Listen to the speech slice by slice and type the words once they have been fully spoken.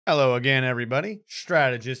Hello again, everybody.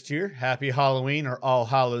 Strategist here. Happy Halloween or All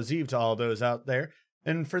Hallows Eve to all those out there.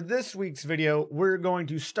 And for this week's video, we're going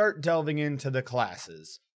to start delving into the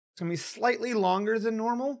classes. It's going to be slightly longer than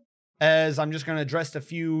normal, as I'm just going to address a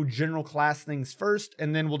few general class things first,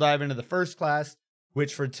 and then we'll dive into the first class,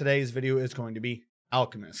 which for today's video is going to be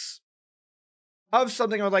Alchemists.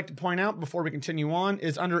 Something I would like to point out before we continue on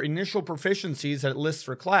is under initial proficiencies that it lists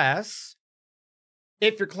for class.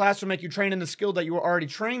 If your class will make you train in the skill that you were already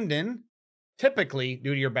trained in, typically,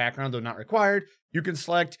 due to your background, though not required, you can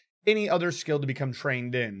select any other skill to become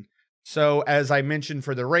trained in. So, as I mentioned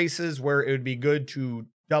for the races, where it would be good to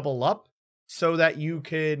double up so that you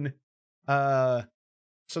can get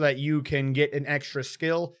an extra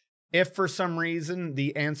skill. If for some reason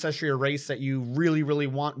the ancestry or race that you really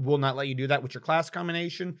want will not let you do that with your class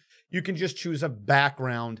combination, you can just choose a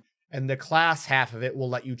background, and the class half of it will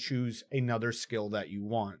let you choose another skill that you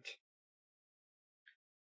want.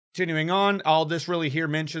 Continuing on, all this really here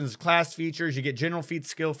mentions class features. You get general feats,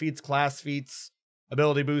 skill feats, class feats,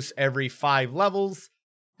 ability boosts every 5 levels.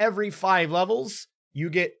 Every 5 levels, you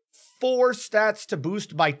get 4 stats to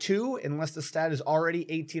boost by 2, unless the stat is already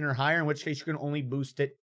 18 or higher, in which case you can only boost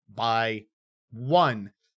it by 1.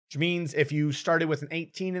 Which means if you started with an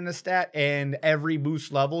 18 in the stat and every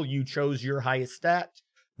boost level you chose your highest stat,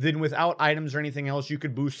 then without items or anything else, you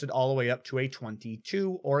could boost it all the way up to a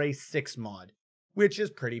 22 or a 6 mod, which is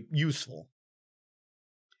pretty useful.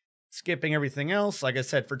 Skipping everything else, like I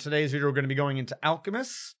said, for today's video, we're going to be going into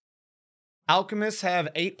Alchemists. Alchemists have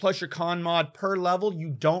 8 plus your con mod per level. You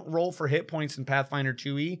don't roll for hit points in Pathfinder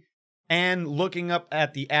 2e. And looking up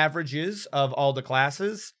at the averages of all the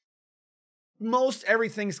classes, most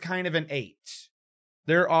everything's kind of an 8.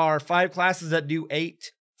 There are 5 classes that do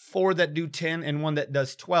 8, 4 that do 10, and 1 that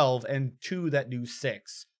does 12, and 2 that do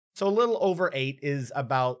 6. So a little over 8 is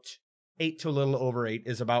about 8 to a little over 8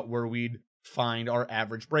 is about where we'd find our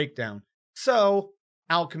average breakdown. So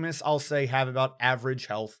Alchemists, I'll say, have about average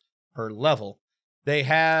health per level. They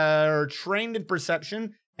are trained in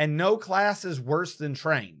perception, and no class is worse than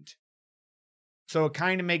trained. So it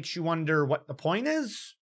kind of makes you wonder what the point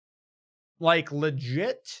is. Like,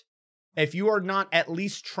 legit, if you are not at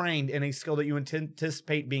least trained in a skill that you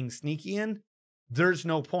anticipate being sneaky in, there's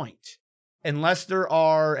no point. Unless there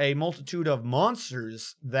are a multitude of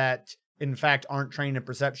monsters that, in fact, aren't trained in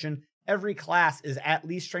perception, every class is at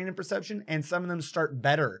least trained in perception, and some of them start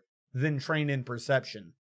better than trained in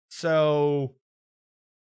perception. So,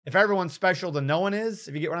 if everyone's special, then no one is.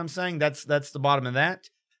 If you get what I'm saying, that's the bottom of that.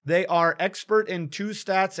 They are expert in 2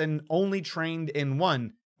 stats and only trained in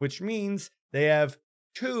 1, which means they have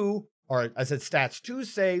 2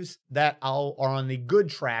 saves that are on the good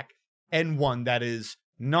track and 1 that is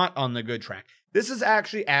not on the good track. This is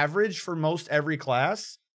actually average for most every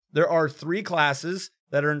class. There are 3 classes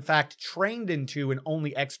that are in fact trained in 2 and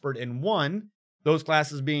only expert in 1. Those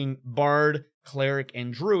classes being Bard, Cleric,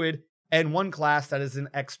 and Druid, and 1 class that is an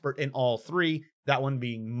expert in all 3, that one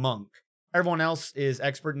being Monk. Everyone else is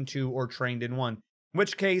expert in 2 or trained in 1. In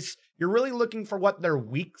which case, you're really looking for what their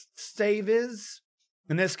weak save is.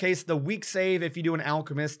 In this case, the weak save, if you do an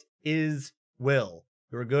Alchemist, is Will.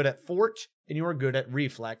 You're good at Fort, and you're good at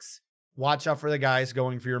Reflex. Watch out for the guys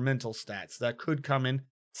going for your mental stats. That could come in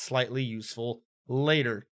slightly useful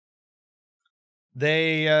later.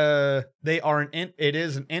 They are an int. It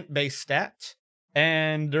is an int-based stat,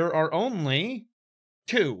 and there are only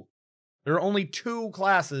 2. There are only 2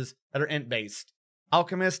 classes that are int-based,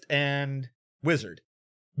 Alchemist and Wizard.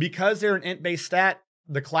 Because they're an int-based stat,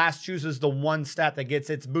 the class chooses the 1 stat that gets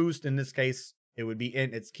its boost. In this case, it would be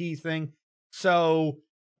int, its key thing. So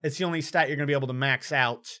it's the only stat you're going to be able to max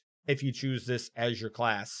out if you choose this as your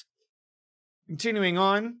class. Continuing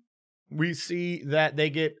on, we see that they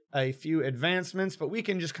get a few advancements, but we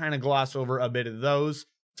can just kind of gloss over a bit of those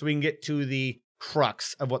so we can get to the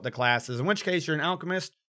crux of what the class is. In which case, you're an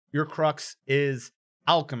alchemist. Your crux is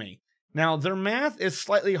alchemy. Now, their math is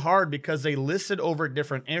slightly hard because they listed over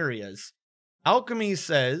different areas. Alchemy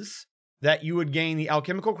says that you would gain the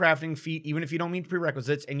alchemical crafting feat even if you don't meet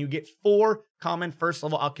prerequisites, and you get 4 common first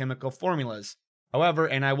level alchemical formulas. However,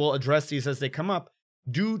 and I will address these as they come up,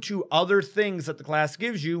 due to other things that the class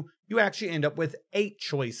gives you, you actually end up with 8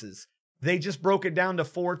 choices. They just broke it down to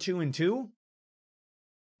 4, 2, and 2.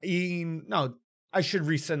 No, I should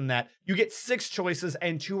resend that. You get 6 choices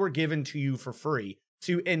and 2 are given to you for free.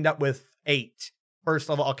 So you end up with 8 first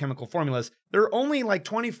level alchemical formulas. There are only like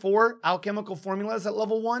 24 alchemical formulas at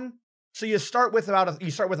level 1. So you start with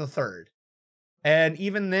a third. And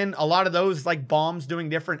even then, a lot of those, like bombs doing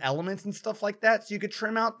different elements and stuff like that. So you could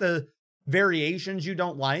trim out the variations you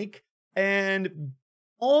don't like and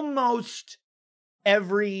almost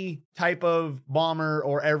every type of bomber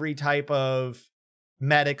or every type of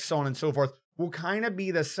medic, so on and so forth, will kind of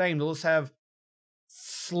be the same. They'll just have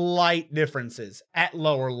slight differences at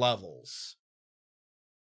lower levels.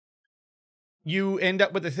 You end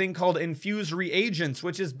up with a thing called infused reagents,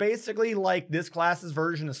 which is basically like this class's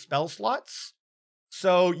version of spell slots.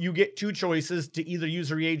 So you get two choices to either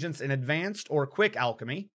use reagents in advanced or quick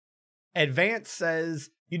alchemy. Advanced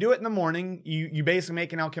says you do it in the morning. You basically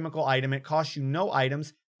make an alchemical item. It costs you no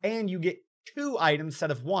items, and you get 2 items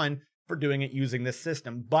instead of 1 for doing it using this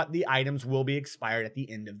system. But the items will be expired at the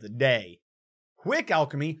end of the day. Quick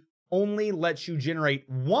alchemy only lets you generate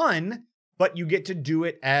 1, but you get to do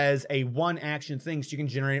it as a 1-action thing, so you can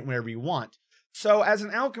generate it whenever you want. So as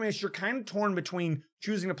an alchemist, you're kind of torn between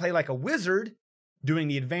choosing to play like a wizard, doing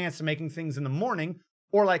the advanced and making things in the morning,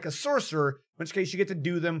 or like a sorcerer, in which case you get to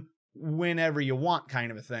do them whenever you want,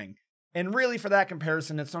 kind of a thing. And really, for that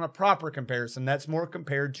comparison, it's not a proper comparison. That's more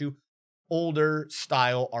compared to older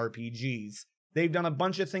style RPGs. They've done a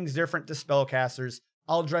bunch of things different to spellcasters.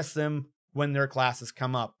 I'll address them when their classes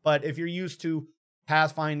come up. But if you're used to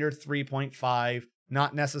Pathfinder 3.5,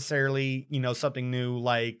 not necessarily, something new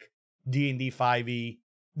like D&D 5e,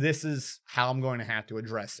 this is how I'm going to have to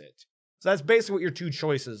address it. So that's basically what your 2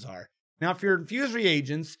 choices are. Now, if you're infused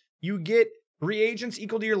reagents, you get reagents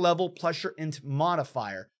equal to your level plus your int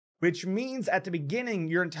modifier, which means at the beginning,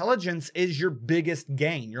 your intelligence is your biggest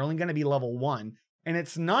gain. You're only going to be level 1. And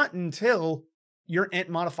it's not until your int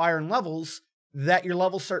modifier and levels that your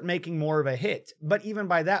levels start making more of a hit. But even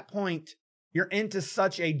by that point, your int is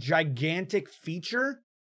such a gigantic feature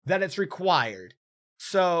that it's required.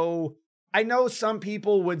 So I know some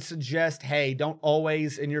people would suggest, hey, don't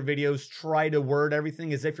always in your videos try to word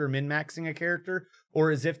everything as if you're min-maxing a character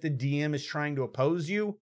or as if the DM is trying to oppose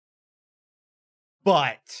you.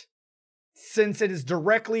 But since it is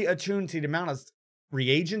directly attuned to the amount of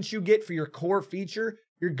reagents you get for your core feature,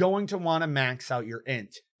 you're going to want to max out your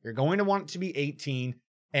int. You're going to want it to be 18,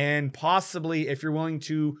 and possibly, if you're willing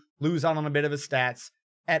to lose out on a bit of his stats,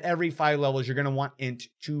 at every 5 levels, you're going to want int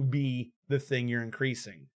to be the thing you're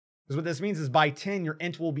increasing. Because what this means is by 10, your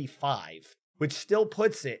int will be 5, which still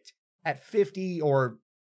puts it at 50 or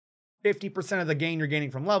 50% of the gain you're gaining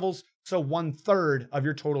from levels. So 1/3 of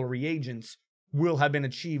your total reagents will have been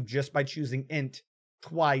achieved just by choosing int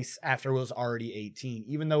twice after it was already 18,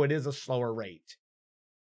 even though it is a slower rate,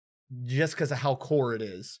 just because of how core it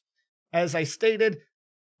is. As I stated,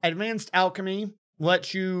 advanced alchemy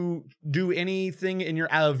lets you do anything in your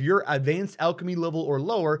advanced alchemy level or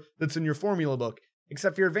lower that's in your formula book,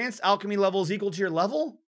 except your advanced alchemy level is equal to your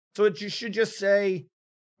level. So it should just say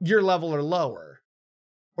your level or lower,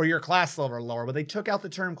 or your class level or lower, but they took out the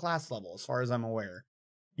term class level as far as I'm aware.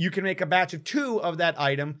 You can make a batch of 2 of that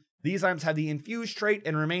item. These items have the infused trait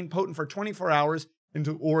and remain potent for 24 hours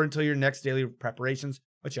until your next daily preparations,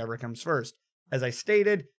 whichever comes first. As I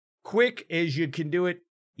stated, quick is you can do it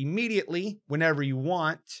immediately whenever you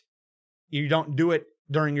want. You don't do it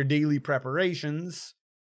during your daily preparations,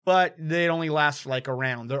 but they only last for like a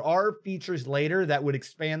round. There are features later that would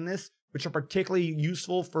expand this, which are particularly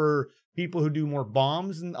useful for people who do more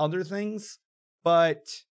bombs and other things, but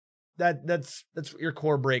that's what your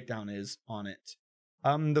core breakdown is on it.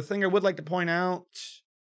 The thing I would like to point out,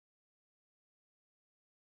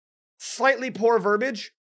 slightly poor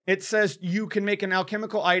verbiage. It says you can make an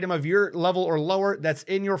alchemical item of your level or lower that's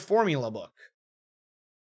in your formula book.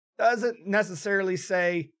 Doesn't necessarily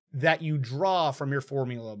say that you draw from your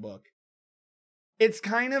formula book. It's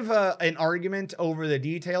kind of an argument over the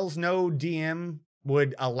details. No DM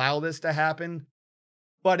would allow this to happen,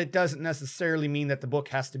 but it doesn't necessarily mean that the book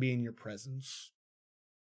has to be in your presence.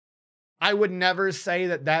 I would never say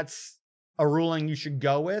that that's a ruling you should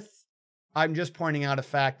go with. I'm just pointing out a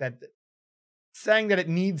fact that saying that it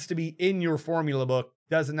needs to be in your formula book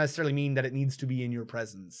doesn't necessarily mean that it needs to be in your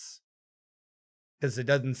presence, because it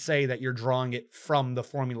doesn't say that you're drawing it from the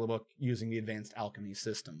formula book using the advanced alchemy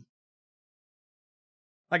system.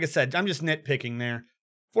 Like I said, I'm just nitpicking there.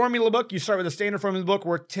 Formula book, you start with a standard formula book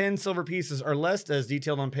worth 10 silver pieces or less, as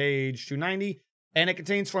detailed on page 290, and it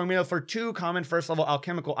contains formula for 2 common first level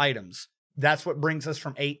alchemical items. That's what brings us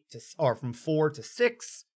from 4 to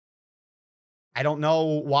 6. I don't know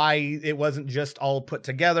why it wasn't just all put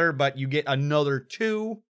together, but you get another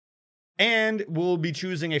 2. And we'll be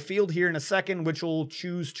choosing a field here in a second, which will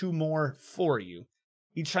choose 2 more for you.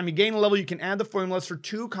 Each time you gain a level, you can add the formulas for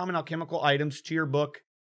 2 common alchemical items to your book.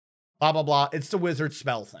 Blah, blah, blah. It's the wizard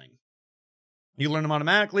spell thing. You learn them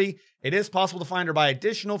automatically. It is possible to find or buy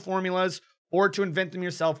additional formulas or to invent them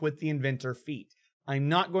yourself with the inventor feat. I'm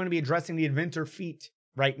not going to be addressing the inventor feat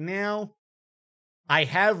right now. I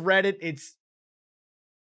have read it. It's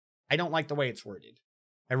I don't like the way it's worded.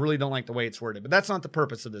 I really don't like the way it's worded, but that's not the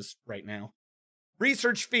purpose of this right now.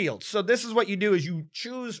 Research fields. So this is what you do is you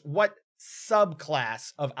choose what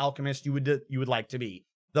subclass of alchemist you would like to be.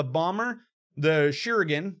 The bomber, the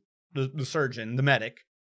shuriken, the surgeon, the medic,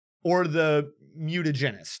 or the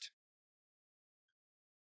mutagenist.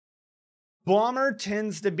 Bomber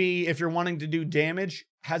tends to be, if you're wanting to do damage,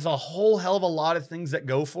 has a whole hell of a lot of things that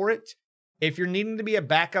go for it. If you're needing to be a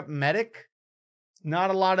backup medic,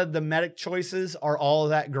 not a lot of the medic choices are all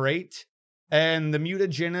that great. And the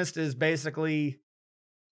mutagenist is basically,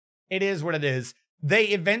 it is what it is. They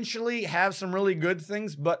eventually have some really good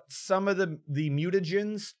things, but some of the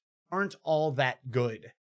mutagens aren't all that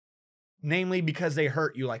good. Namely because they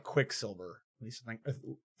hurt you like Quicksilver. At least I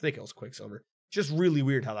think it was Quicksilver. Just really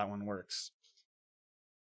weird how that one works.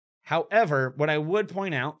 However, what I would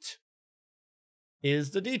point out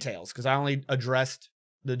is the details, because I only addressed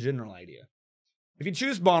the general idea. If you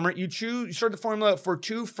choose bomber, you start the formula for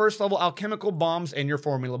 2 first-level alchemical bombs in your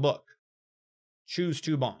formula book. Choose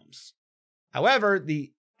 2 bombs. However,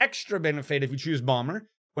 the extra benefit if you choose bomber,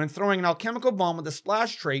 when throwing an alchemical bomb with a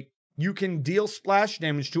splash trait, you can deal splash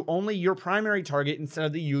damage to only your primary target instead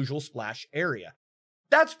of the usual splash area.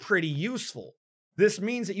 That's pretty useful. This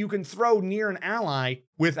means that you can throw near an ally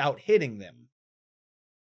without hitting them.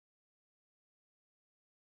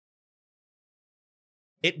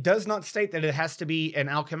 It does not state that it has to be an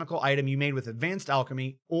alchemical item you made with advanced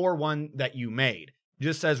alchemy or one that you made. It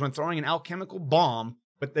just says when throwing an alchemical bomb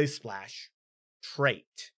with a splash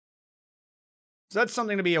trait. So that's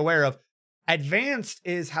something to be aware of. Advanced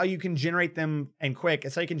is how you can generate them, and quick,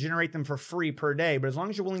 it's how you can generate them for free per day. But as long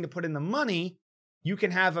as you're willing to put in the money, you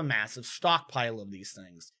can have a massive stockpile of these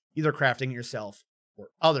things, either crafting it yourself or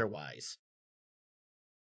otherwise.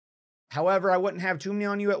 However, I wouldn't have too many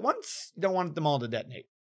on you at once. You don't want them all to detonate.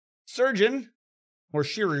 Surgeon, or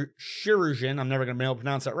chirurgeon, I'm never going to be able to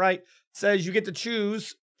pronounce that right, says you get to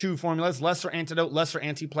choose 2 formulas, lesser antidote, lesser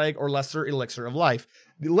anti-plague, or lesser elixir of life.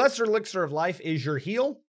 The lesser elixir of life is your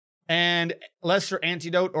heal, and lesser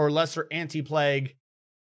antidote or lesser anti-plague,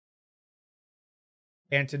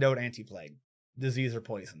 antidote, anti-plague, disease or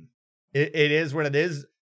poison. It is what it is.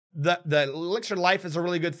 The elixir of life is a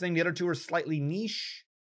really good thing. The other 2 are slightly niche,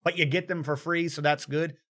 but you get them for free, so that's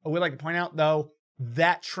good. I would like to point out, though,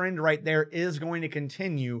 that trend right there is going to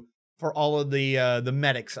continue for all of the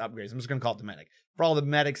medics upgrades. I'm just going to call it the medic. For all the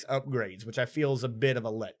medics upgrades, which I feel is a bit of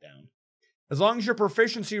a letdown. As long as your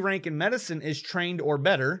proficiency rank in medicine is trained or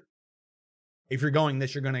better, if you're going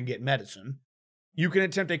this, you're going to get medicine, you can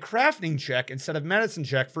attempt a crafting check instead of medicine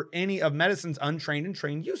check for any of medicine's untrained and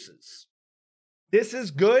trained uses. This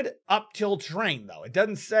is good up till trained, though. It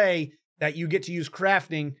doesn't say that you get to use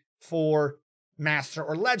crafting for master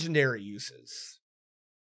or legendary uses.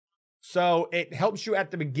 So it helps you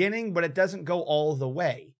at the beginning, but it doesn't go all the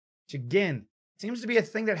way. Which again, seems to be a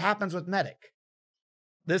thing that happens with medic.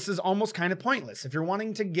 This is almost kind of pointless. If you're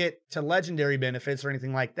wanting to get to legendary benefits or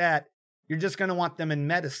anything like that, you're just going to want them in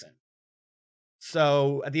medicine.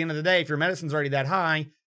 So at the end of the day, if your medicine's already that high,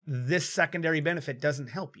 this secondary benefit doesn't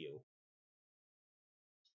help you.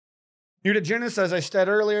 Mutagenist, as I said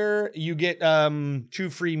earlier, you get 2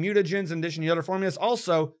 free mutagens in addition to the other formulas.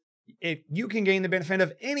 Also, you can gain the benefit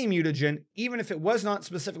of any mutagen, even if it was not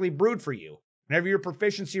specifically brewed for you. Whenever your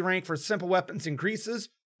proficiency rank for simple weapons increases,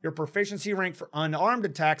 your proficiency rank for unarmed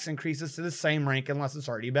attacks increases to the same rank unless it's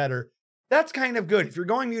already better. That's kind of good. If you're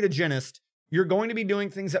going mutagenist, you're going to be doing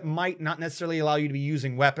things that might not necessarily allow you to be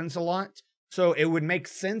using weapons a lot. So it would make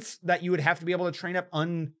sense that you would have to be able to train up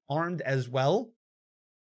unarmed as well.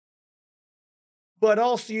 But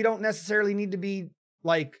also you don't necessarily need to be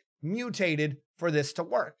like mutated for this to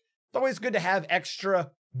work. It's always good to have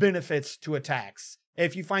extra benefits to attacks.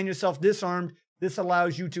 If you find yourself disarmed, this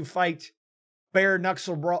allows you to fight bare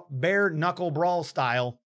knuckle brawl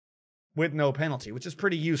style with no penalty, which is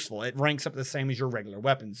pretty useful. It ranks up the same as your regular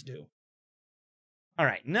weapons do. All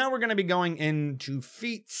right, now we're going to be going into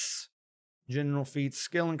feats. General feats,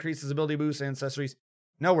 skill increases, ability boosts, ancestries.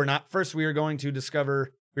 No, we're not. First, we are going to discuss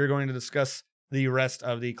the rest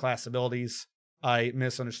of the class abilities. I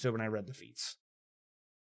misunderstood when I read the feats.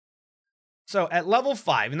 So at level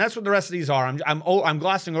 5, and that's what the rest of these are. I'm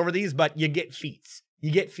glossing over these, but you get feats.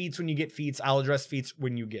 You get feats when you get feats. I'll address feats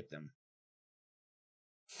when you get them.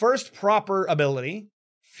 First proper ability,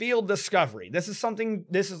 field discovery. This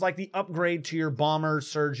is like the upgrade to your bomber,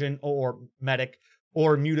 surgeon, or medic,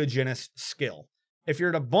 or mutagenist skill. If you're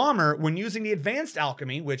at a bomber, when using the advanced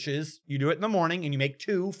alchemy, which is you do it in the morning and you make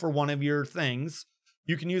 2 for one of your things,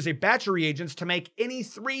 you can use a batch of reagents to make any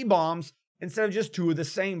 3 bombs instead of just 2 of the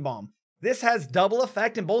same bomb. This has double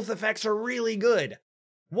effect and both effects are really good.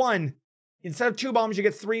 One, instead of 2 bombs, you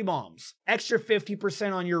get 3 bombs. Extra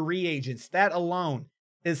 50% on your reagents. That alone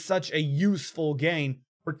is such a useful gain,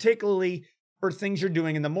 particularly for things you're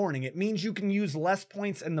doing in the morning. It means you can use less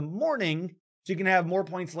points in the morning, so you can have more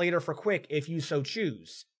points later for quick if you so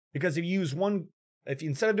choose. Because if you use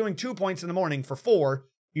instead of doing 2 points in the morning for 4,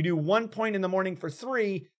 you do 1 point in the morning for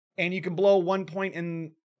 3, and you can blow 1 point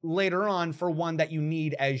in later on for 1 that you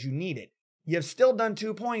need as you need it. You've still done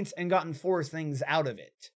 2 points and gotten 4 things out of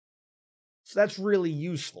it. So that's really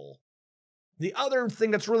useful. The other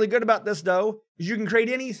thing that's really good about this, though, is you can create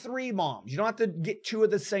any 3 bombs. You don't have to get 2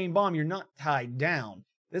 of the same bomb. You're not tied down.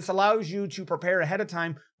 This allows you to prepare ahead of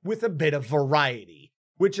time with a bit of variety,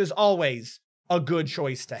 which is always a good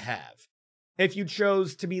choice to have. If you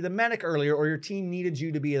chose to be the medic earlier, or your team needed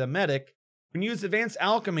you to be the medic, you can use Advanced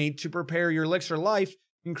Alchemy to prepare your elixir life.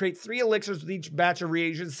 You can create 3 elixirs with each batch of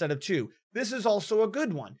reagents instead of 2. This is also a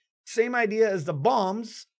good one. Same idea as the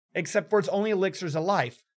bombs, except for it's only elixirs of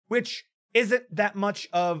life, which isn't that much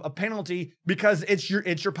of a penalty because it's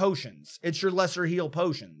your potions. It's your lesser heal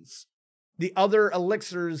potions. The other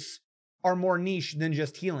elixirs are more niche than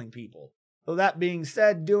just healing people. So that being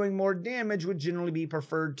said, doing more damage would generally be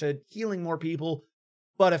preferred to healing more people,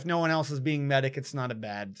 but if no one else is being medic, it's not a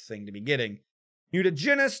bad thing to be getting.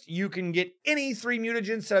 Mutagenist, you can get any 3 mutagens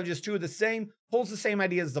instead of just 2 of the same. Holds the same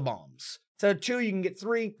idea as the bombs. Instead of 2, you can get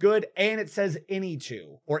 3, good, and it says any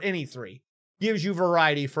 2, or any 3. Gives you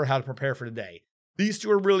variety for how to prepare for the day. These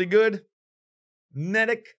 2 are really good.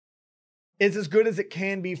 Medic is as good as it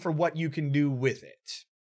can be for what you can do with it,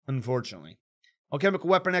 unfortunately. Alchemical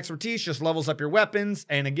Weapon Expertise just levels up your weapons,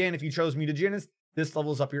 and again, if you chose Mutagenist, this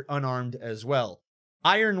levels up your unarmed as well.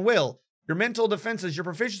 Iron Will, your mental defenses, your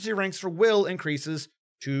proficiency ranks for will increases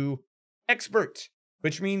to Expert,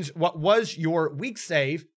 which means what was your weak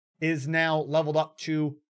save is now leveled up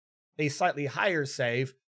to a slightly higher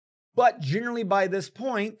save, but generally by this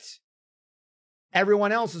point,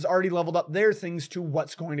 everyone else has already leveled up their things to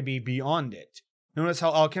what's going to be beyond it. Notice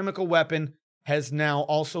how Alchemical Weapon has now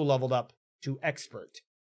also leveled up to Expert.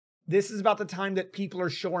 This is about the time that people are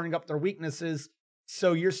shoring up their weaknesses,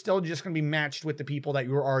 so you're still just going to be matched with the people that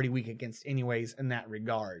you were already weak against anyways in that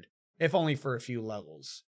regard, if only for a few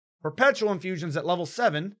levels. Perpetual Infusions at level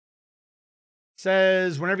 7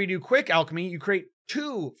 says whenever you do Quick Alchemy, you create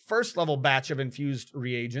 2 first level batch of infused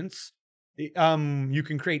reagents. You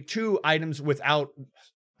can create 2 items without,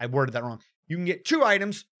 I worded that wrong. You can get 2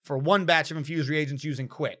 items for 1 batch of infused reagents using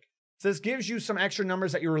Quick. So this gives you some extra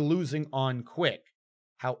numbers that you were losing on Quick.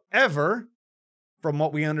 However, from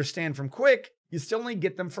what we understand from Quick, you still only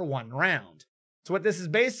get them for 1 round. So what this is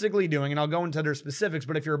basically doing, and I'll go into their specifics,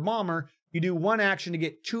 but if you're a bomber, you do 1 action to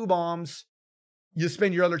get 2 bombs. You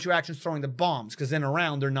spend your other 2 actions throwing the bombs, because in a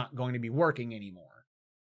round, they're not going to be working anymore.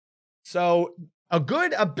 So a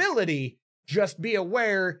good ability, just be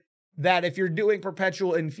aware that if you're doing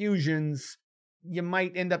perpetual infusions, you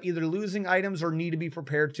might end up either losing items or need to be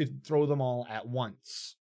prepared to throw them all at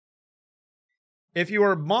once. If you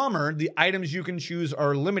are a bomber, the items you can choose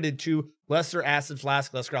are limited to Lesser Acid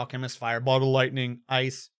Flask, Lesser Alchemist, Fire Bottle, Lightning,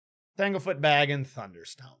 Ice, Tanglefoot Bag, and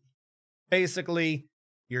Thunderstone. Basically,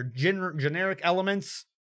 your generic elements,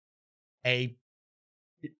 and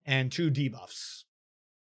 2 debuffs.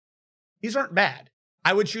 These aren't bad.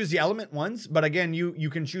 I would choose the element ones, but again, you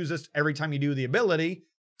can choose this every time you do the ability,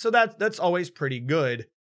 so that's always pretty good.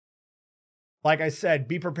 Like I said,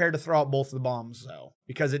 be prepared to throw out both of the bombs, though,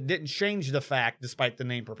 because it didn't change the fact, despite the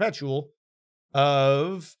name Perpetual,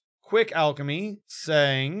 of Quick Alchemy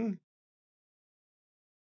saying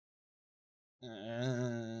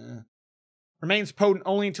remains potent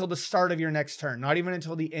only until the start of your next turn, not even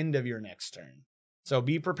until the end of your next turn. So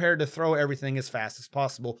be prepared to throw everything as fast as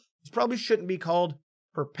possible. This probably shouldn't be called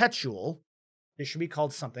Perpetual. It should be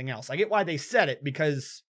called something else. I get why they said it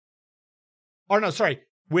because,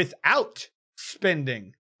 without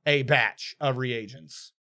spending a batch of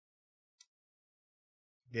reagents.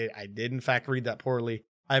 I did in fact read that poorly.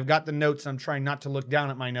 I've got the notes. I'm trying not to look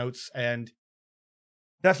down at my notes and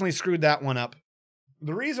definitely screwed that one up.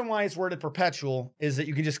 The reason why it's worded Perpetual is that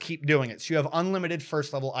you can just keep doing it. So you have unlimited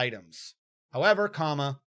first level items. However,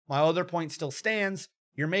 my other point still stands.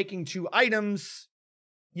 You're making 2 items.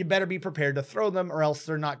 You better be prepared to throw them or else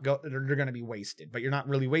they're going to be wasted. But you're not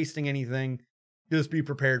really wasting anything. Just be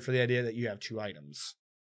prepared for the idea that you have 2 items.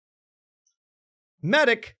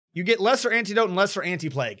 Medic, you get Lesser Antidote and Lesser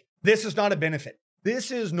Anti-Plague. This is not a benefit.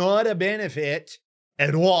 This is not a benefit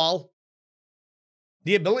at all.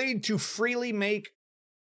 The ability to freely make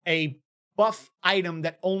a buff item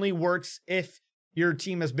that only works if your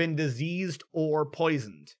team has been diseased or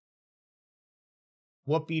poisoned.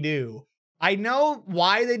 Whoopie-doo. I know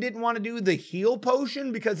why they didn't want to do the heal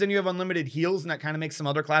potion, because then you have unlimited heals and that kind of makes some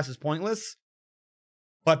other classes pointless.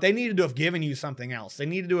 But they needed to have given you something else. They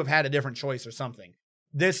needed to have had a different choice or something.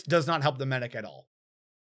 This does not help the medic at all.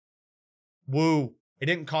 Woo. It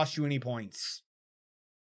didn't cost you any points.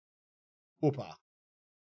 Oopa.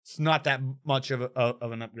 It's not that much of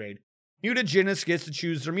an upgrade. Mutagenist gets to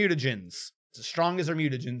choose their mutagens. It's as strong as their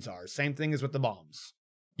mutagens are. Same thing as with the bombs.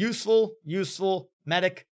 Useful.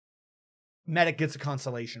 Medic gets a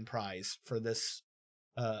consolation prize for this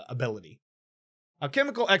ability.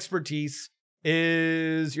 Alchemical expertise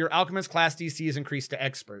is your alchemist class DC is increased to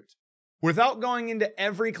expert. Without going into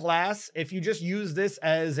every class, if you just use this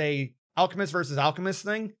as a alchemist versus alchemist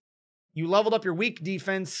thing, you leveled up your weak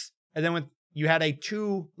defense, and then you had a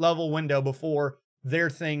 2-level window before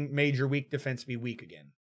their thing made your weak defense be weak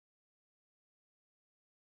again.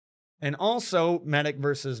 And also, medic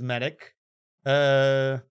versus medic.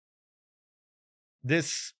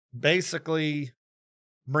 This basically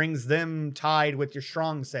brings them tied with your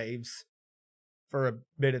strong saves for a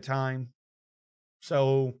bit of time.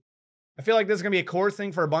 So I feel like this is going to be a core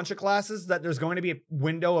thing for a bunch of classes, that there's going to be a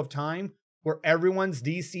window of time where everyone's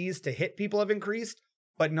DCs to hit people have increased,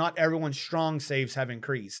 but not everyone's strong saves have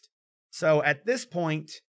increased. So at this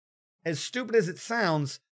point, as stupid as it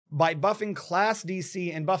sounds, by buffing class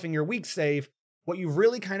DC and buffing your weak save, what you've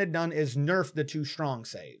really kind of done is nerf the 2 strong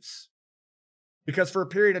saves. Because for a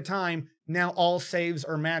period of time, now all saves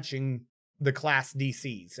are matching the class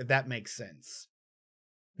DCs, if that makes sense.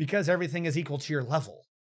 Because everything is equal to your level.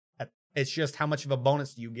 It's just how much of a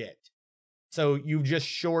bonus do you get. So you've just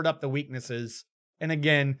shored up the weaknesses. And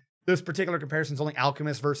again, this particular comparison is only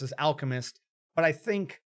alchemist versus alchemist. But I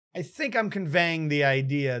think I'm conveying the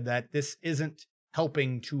idea that this isn't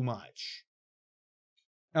helping too much.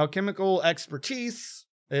 Alchemical expertise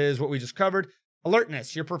is what we just covered.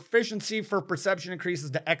 Alertness. Your proficiency for perception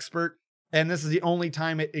increases to expert. And this is the only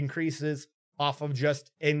time it increases off of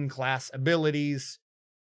just in-class abilities.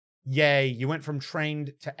 Yay, you went from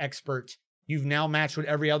trained to expert. You've now matched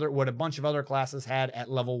what a bunch of other classes had at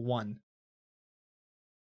level 1.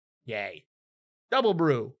 Yay. Double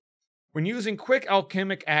brew. When using quick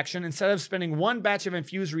alchemic action, instead of spending 1 batch of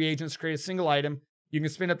infused reagents to create a single item, you can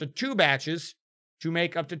spend up to 2 batches to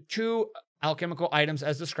make up to 2 alchemical items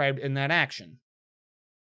as described in that action.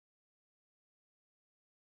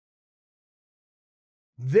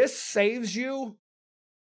 This saves you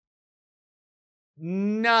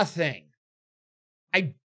nothing.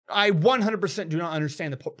 I 100% do not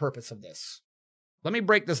understand the purpose of this. Let me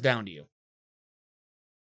break this down to you.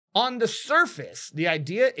 On the surface, the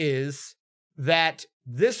idea is that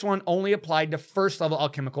this one only applied to first level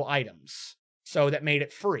alchemical items, so that made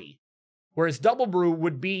it free. Whereas double brew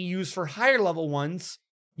would be used for higher level ones.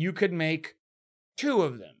 You could make 2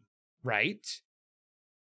 of them, right?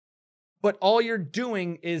 But all you're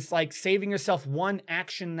doing is like saving yourself 1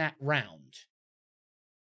 action that round.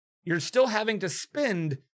 You're still having to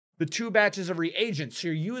spend the 2 batches of reagents. So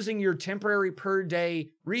you're using your temporary per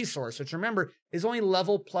day resource, which remember is only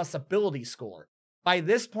level plus ability score. By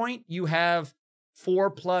this point, you have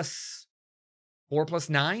 4 plus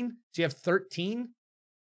 9. So you have 13.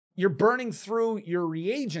 You're burning through your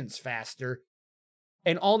reagents faster.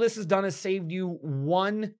 And all this has done is saved you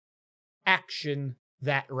 1 action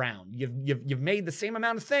that round. You've made the same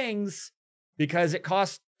amount of things because it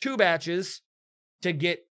costs 2 batches to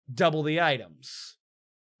get double the items.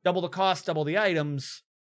 Double the cost, double the items,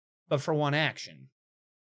 but for 1 action.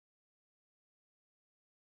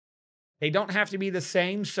 They don't have to be the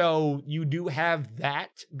same, so you do have that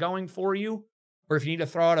going for you. Or if you need to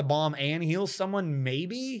throw out a bomb and heal someone,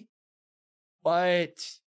 maybe. But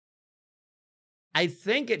I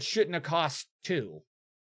think it shouldn't have cost 2.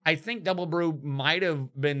 I think Double Brew might have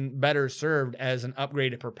been better served as an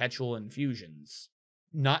upgrade to Perpetual Infusions.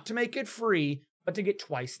 Not to make it free, but to get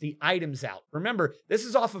twice the items out. Remember, this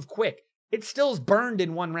is off of quick. It still is burned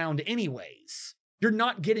in 1 round anyways. You're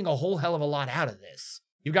not getting a whole hell of a lot out of this.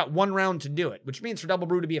 You've got 1 round to do it, which means for Double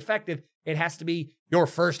Brew to be effective, it has to be your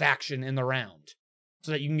first action in the round,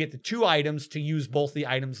 so that you can get the 2 items to use both the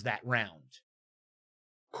items that round.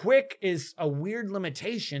 Quick is a weird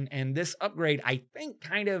limitation, and this upgrade, I think,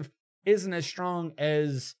 kind of isn't as strong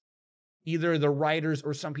as either the writers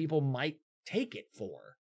or some people might take it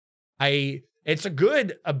for. It's a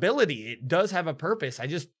good ability. It does have a purpose.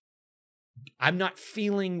 I'm not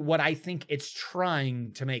feeling what I think it's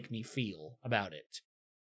trying to make me feel about it.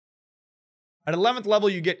 At 11th level,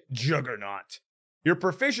 you get Juggernaut. Your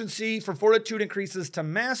proficiency for Fortitude increases to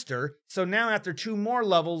Master, so now after 2 more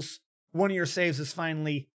levels, one of your saves is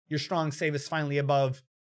finally, your strong save is finally above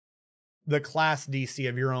the class DC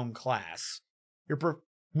of your own class.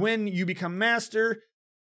 When you become master,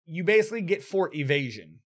 you basically get fort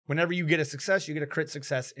evasion. Whenever you get a success, you get a crit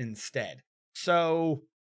success instead. So,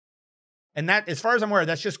 and that, as far as I'm aware,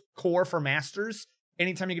 that's just core for masters.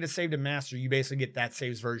 Anytime you get a save to master, you basically get that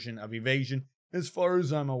saves version of evasion, as far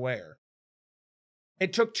as I'm aware.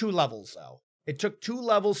 It took 2 levels, though. It took 2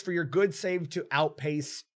 levels for your good save to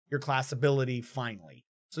outpace your class ability finally.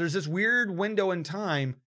 So there's this weird window in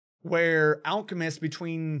time where alchemists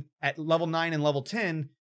at level 9 and level 10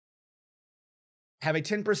 have a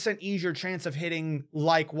 10% easier chance of hitting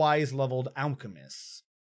likewise leveled alchemists.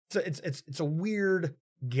 So it's a weird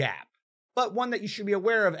gap, but one that you should be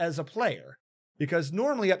aware of as a player. Because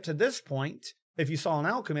normally up to this point, if you saw an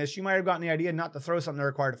alchemist, you might have gotten the idea not to throw something that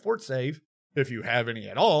required a fort save, if you have any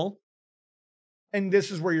at all. And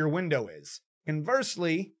this is where your window is.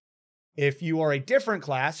 Conversely, if you are a different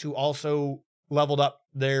class who also leveled up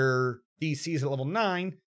their DCs at level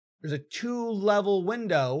 9, there's a 2-level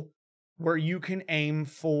window where you can aim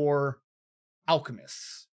for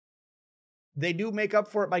alchemists. They do make up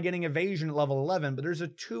for it by getting evasion at level 11, but there's a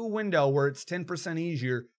 2 window where it's 10%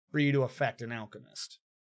 easier for you to affect an alchemist.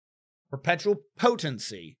 Perpetual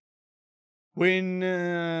potency. When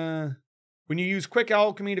you use quick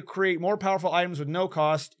alchemy to create more powerful items with no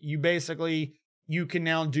cost, you can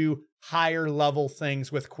now do higher level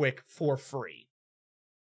things with quick for free.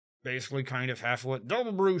 Basically kind of half what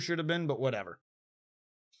double brew should have been, but whatever.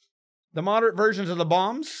 The moderate versions of the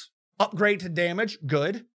bombs, upgrade to damage,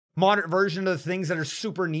 good. Moderate version of the things that are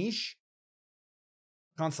super niche,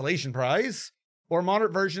 consolation prize. Or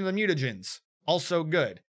moderate version of the mutagens, also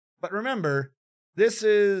good. But remember, this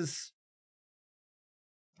is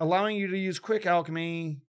allowing you to use quick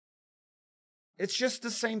alchemy. It's just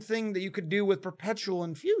the same thing that you could do with perpetual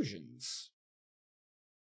infusions.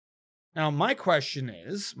 Now, my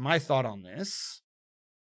thought on this,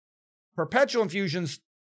 perpetual infusions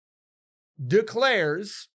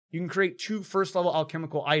declares you can create 2 first-level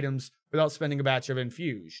alchemical items without spending a batch of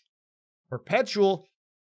infused. Perpetual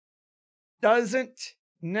doesn't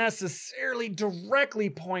necessarily directly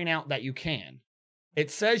point out that you can. It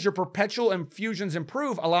says your perpetual infusions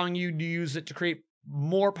improve, allowing you to use it to create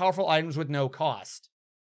more powerful items with no cost.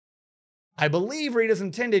 I believe read as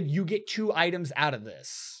intended, you get 2 items out of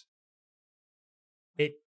this.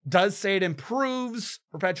 It does say it improves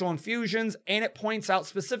perpetual infusions, and it points out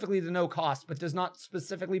specifically the no cost, but does not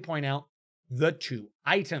specifically point out the 2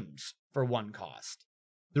 items for 1 cost.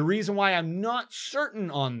 The reason why I'm not certain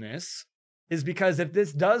on this is because if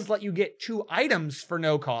this does let you get 2 items for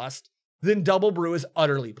no cost, then double brew is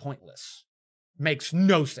utterly pointless. Makes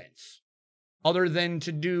no sense. Other than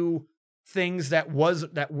to do things that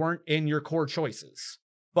weren't in your core choices.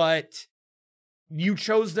 But you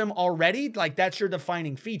chose them already, like that's your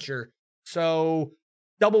defining feature. So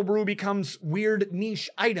double brew becomes weird niche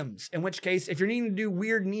items, in which case, if you're needing to do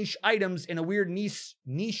weird niche items in a weird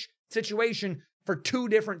niche situation for 2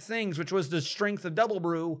 different things, which was the strength of double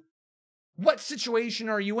brew, what situation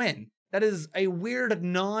are you in? That is a weird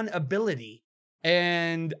non-ability.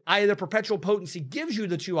 And either perpetual potency gives you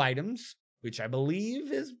the 2 items, which I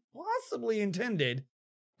believe is possibly intended,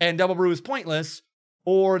 and double brew is pointless,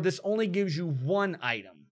 or this only gives you 1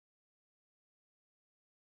 item.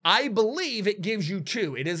 I believe it gives you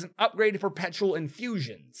 2. It is an upgrade to perpetual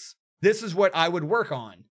infusions. This is what I would work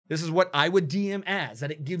on. This is what I would DM as,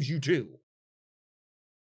 that it gives you 2.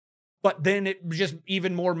 But then it just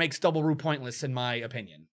even more makes double brew pointless, in my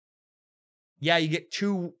opinion. Yeah, you get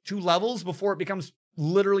two levels before it becomes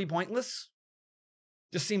literally pointless.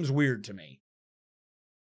 Just seems weird to me.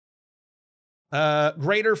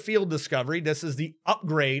 Greater field discovery. This is the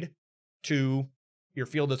upgrade to your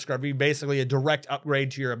field discovery, basically a direct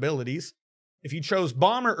upgrade to your abilities. If you chose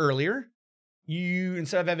bomber earlier, you,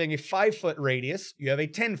 instead of having a 5-foot radius, you have a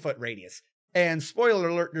 10-foot radius. And spoiler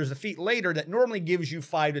alert, there's a feat later that normally gives you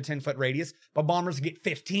 5 to 10-foot radius, but bombers get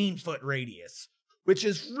 15-foot radius, which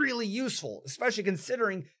is really useful, especially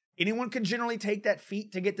considering anyone could generally take that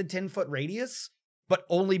feat to get the 10-foot radius, but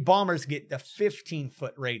only bombers get the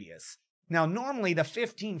 15-foot radius. Now, normally the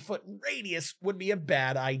 15-foot radius would be a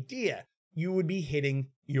bad idea. You would be hitting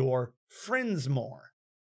your friends more.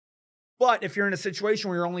 But if you're in a situation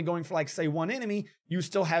where you're only going for, like, say, 1 enemy, you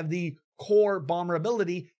still have the core bomber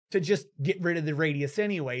ability to just get rid of the radius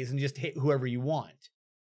anyways and just hit whoever you want.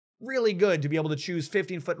 Really good to be able to choose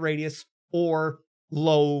 15-foot radius or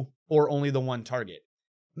low or only the 1 target.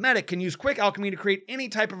 Medic can use quick alchemy to create any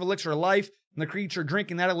type of elixir of life, and the creature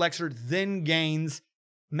drinking that elixir then gains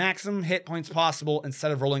maximum hit points possible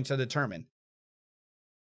instead of rolling to determine.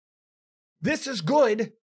 This is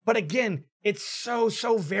good, but again, It's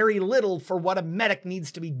so very little for what a medic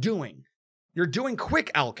needs to be doing. You're doing quick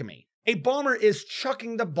alchemy. A bomber is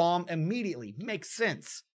chucking the bomb immediately. Makes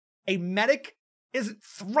sense. A medic is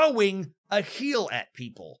throwing a heal at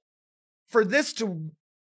people. For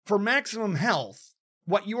maximum health,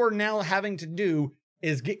 what you are now having to do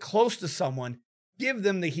is get close to someone, give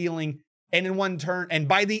them the healing, and in one turn, and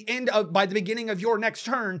by the beginning of your next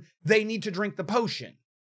turn, they need to drink the potion.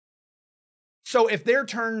 So if their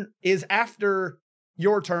turn is after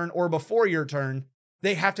your turn or before your turn,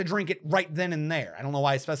 they have to drink it right then and there. I don't know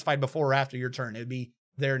why I specified before or after your turn. It would be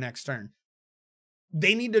their next turn.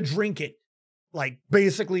 They need to drink it like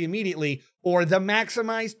basically immediately, or the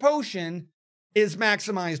maximized potion is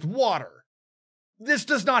maximized water. This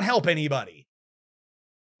does not help anybody.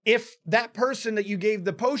 If that person that you gave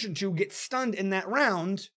the potion to gets stunned in that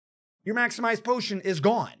round, your maximized potion is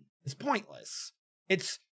gone. It's pointless.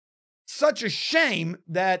 It's such a shame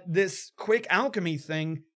that this quick alchemy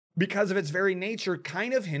thing, because of its very nature,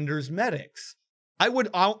 kind of hinders medics. I would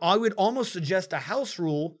almost suggest a house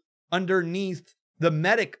rule underneath the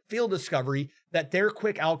medic field discovery that their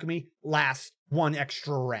quick alchemy lasts one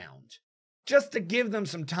extra round. Just to give them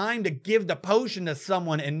some time to give the potion to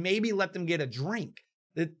someone and maybe let them get a drink.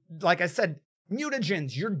 Like I said,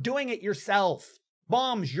 mutagens, you're doing it yourself.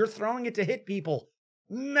 Bombs, you're throwing it to hit people.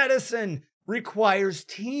 Medicine requires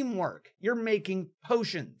teamwork. You're making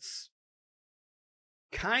potions.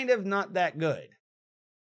 Kind of not that good.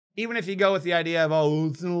 Even if you go with the idea of, oh,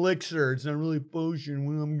 it's an elixir, it's not really a potion,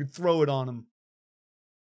 well, I'm gonna throw it on them.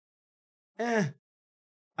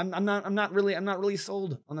 I'm not really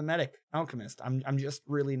sold on the medic alchemist. I'm just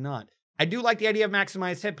really not. I do like the idea of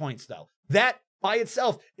maximized hit points though. That by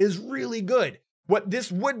itself is really good. What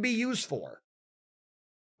this would be used for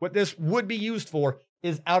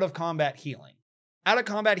is out of combat healing. Out of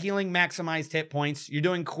combat healing, maximized hit points. You're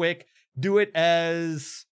doing quick. Do it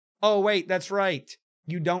as, oh wait, that's right.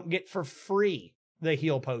 You don't get for free the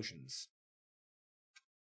heal potions.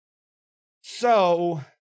 So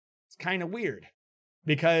it's kind of weird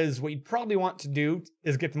because what you probably want to do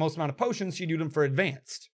is get the most amount of potions. So you do them for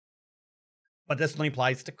advanced, but this only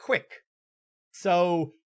applies to quick.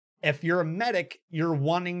 So if you're a medic, you're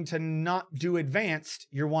wanting to not do advanced,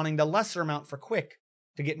 you're wanting the lesser amount for quick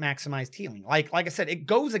to get maximized healing. Like I said, it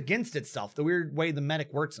goes against itself, the weird way the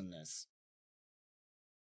medic works in this.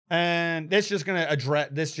 And this just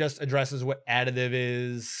addresses what additive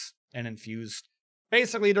is and infused.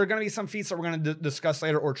 Basically, there are going to be some feats that we're going to discuss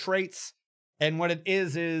later, or traits. And what it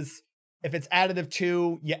is if it's additive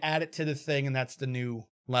to, you add it to the thing, and that's the new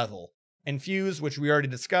level. Infuse, which we already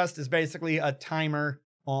discussed, is basically a timer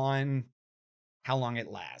on how long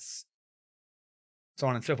it lasts. So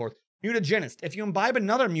on and so forth. Mutagenist. If you imbibe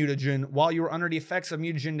another mutagen while you are under the effects of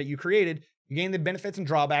mutagen that you created, you gain the benefits and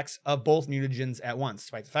drawbacks of both mutagens at once,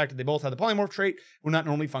 despite the fact that they both have the polymorph trait, will not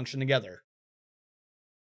normally function together.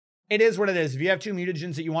 It is what it is. If you have two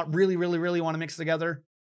mutagens that you really want to mix together,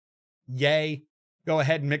 yay, go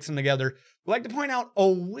ahead and mix them together. I'd like to point out a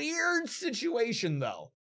weird situation,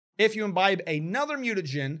 though. If you imbibe another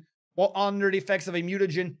mutagen while under the effects of a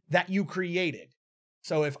mutagen that you created.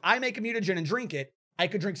 So if I make a mutagen and drink it, I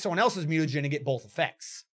could drink someone else's mutagen and get both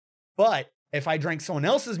effects. But if I drank someone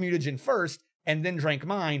else's mutagen first and then drank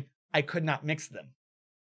mine, I could not mix them.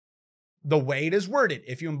 The way it is worded,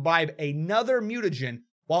 if you imbibe another mutagen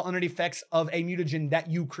while under the effects of a mutagen that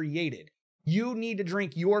you created, you need to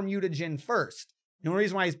drink your mutagen first. The only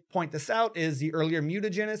reason why I point this out is the earlier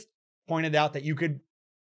mutagenist pointed out that you could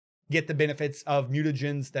get the benefits of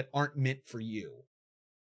mutagens that aren't meant for you.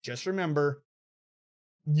 Just remember,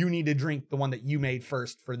 you need to drink the one that you made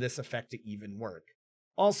first for this effect to even work.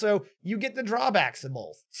 Also, you get the drawbacks of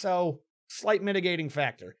both, so slight mitigating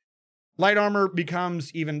factor. Light armor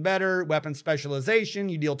becomes even better. Weapon specialization,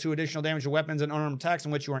 you deal 2 additional damage to weapons and unarmed attacks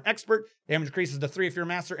in which you are an expert. Damage increases to 3 if you're a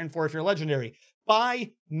master and 4 if you're legendary.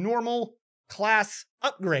 By normal class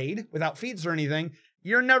upgrade, without feats or anything,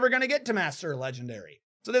 you're never going to get to master or legendary.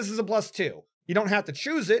 So this is a +2. You don't have to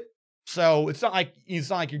choose it, so it's not like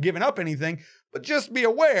you're giving up anything, but just be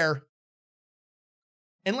aware,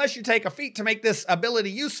 unless you take a feat to make this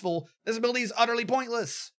ability useful, this ability is utterly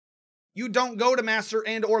pointless. You don't go to master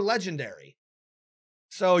and or legendary.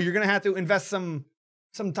 So you're going to have to invest some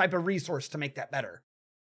type of resource to make that better.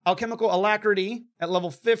 Alchemical alacrity at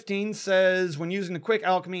level 15 says when using the quick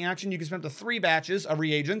alchemy action, you can spend up to 3 batches of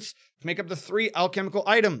reagents to make up to 3 alchemical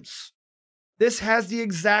items. This has the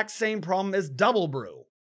exact same problem as double brew.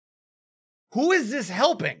 Who is this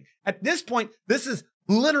helping? At this point, this is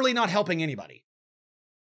literally not helping anybody.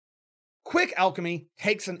 Quick alchemy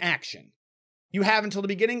takes an action. You have until the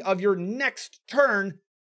beginning of your next turn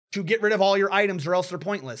to get rid of all your items or else they're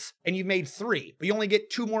pointless. And you've made 3, but you only get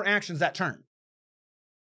 2 more actions that turn.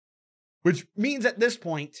 Which means at this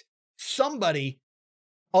point, somebody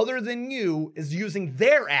other than you is using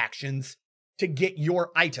their actions to get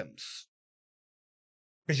your items.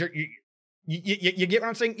 Because you get what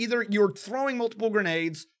I'm saying? Either you're throwing multiple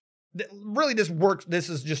grenades. Really, this works. This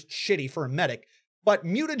is just shitty for a medic. But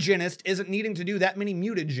mutagenist isn't needing to do that many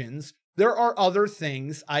mutagens. There are other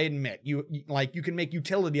things, I admit. You can make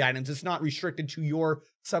utility items. It's not restricted to your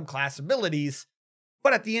subclass abilities.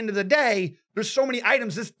 But at the end of the day, there's so many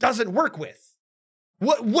items this doesn't work with.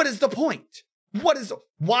 What is the point?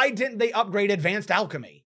 Why didn't they upgrade advanced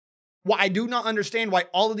alchemy? Why I do not understand why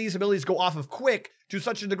all of these abilities go off of quick to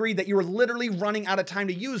such a degree that you're literally running out of time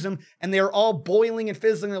to use them, and they're all boiling and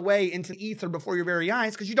fizzling away into the ether before your very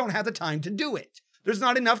eyes because you don't have the time to do it. There's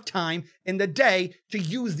not enough time in the day to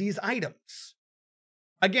use these items.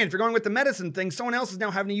 Again, if you're going with the medicine thing, someone else is now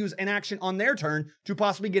having to use an action on their turn to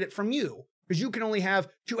possibly get it from you, because you can only have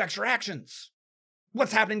 2 extra actions.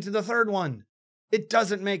 What's happening to the third one? It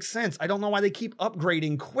doesn't make sense. I don't know why they keep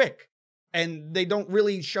upgrading quick, and they don't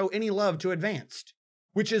really show any love to advanced,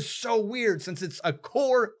 which is so weird since it's a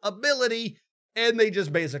core ability, and they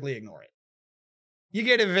just basically ignore it. You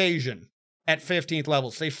get evasion at 15th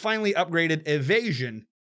level. So they finally upgraded evasion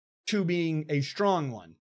to being a strong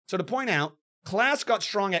one. So to point out, class got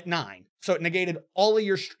strong at 9, so it negated all of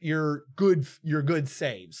your good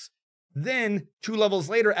saves. Then 2 levels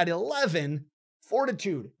later at 11,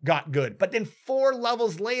 fortitude got good. But then 4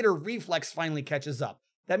 levels later, reflex finally catches up.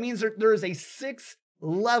 That means there is a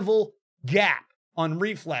 6-level gap on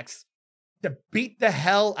reflex to beat the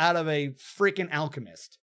hell out of a freaking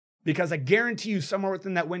alchemist. Because I guarantee you somewhere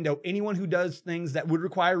within that window, anyone who does things that would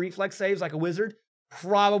require reflex saves like a wizard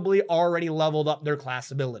probably already leveled up their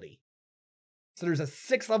class ability. So there's a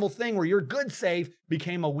 6-level thing where your good save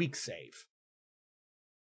became a weak save.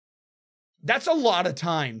 That's a lot of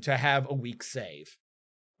time to have a weak save.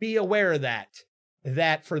 Be aware of that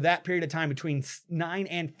for that period of time between 9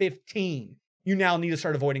 and 15, you now need to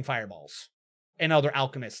start avoiding fireballs and other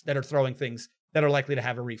alchemists that are throwing things that are likely to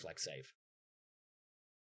have a reflex save.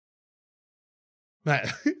 I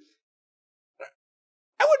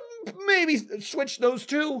would maybe switch those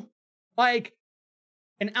two. Like,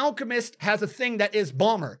 an alchemist has a thing that is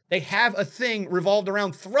bomber. They have a thing revolved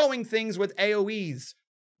around throwing things with AoEs.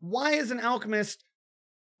 Why is an alchemist,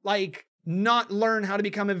 not learn how to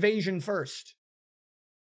become evasion first?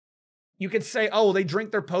 You could say, oh, they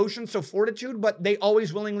drink their potions, so fortitude, but they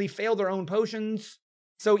always willingly fail their own potions.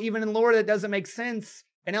 So even in lore, that doesn't make sense.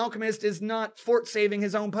 An alchemist is not fort saving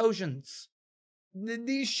his own potions.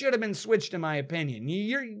 These should have been switched, in my opinion.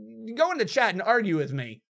 You go into chat and argue with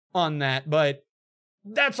me on that, but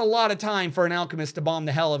that's a lot of time for an alchemist to bomb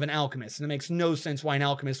the hell of an alchemist, and it makes no sense why an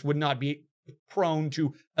alchemist would not be prone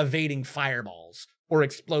to evading fireballs or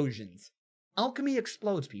explosions. Alchemy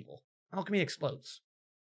explodes, people. Alchemy explodes.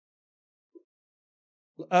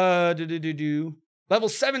 Level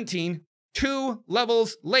 17, 2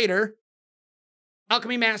 levels later,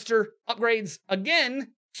 Alchemy Master upgrades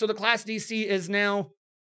again, so the class DC is now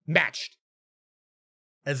matched.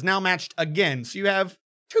 It's now matched again, so you have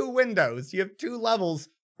 2 windows. You have 2 levels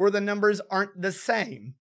where the numbers aren't the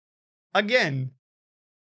same. Again,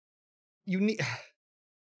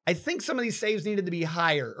 I think some of these saves needed to be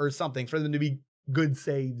higher or something for them to be good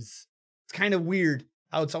saves. It's kind of weird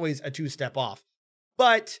how it's always a 2-step off.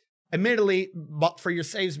 But admittedly, for your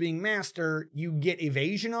saves being master, you get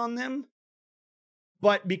evasion on them.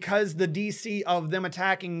 But because the DC of them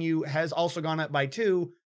attacking you has also gone up by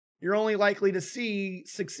 2, you're only likely to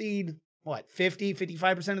succeed,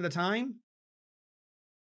 50-55% of the time?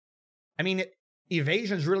 I mean,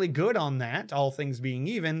 evasion's really good on that, all things being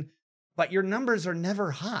even, but your numbers are never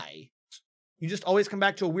high. You just always come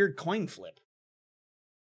back to a weird coin flip.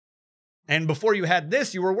 And before you had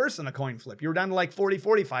this, you were worse than a coin flip. You were down to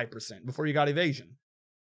 40-45% before you got evasion.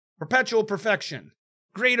 Perpetual perfection.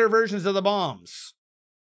 Greater versions of the bombs.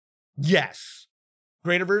 Yes.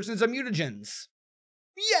 Greater versions of mutagens.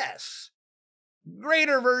 Yes.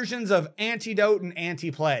 Greater versions of antidote and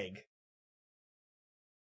anti-plague.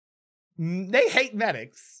 They hate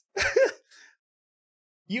medics.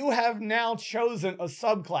 You have now chosen a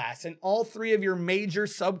subclass, and all 3 of your major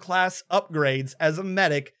subclass upgrades as a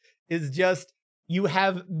medic is just, you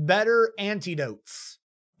have better antidotes.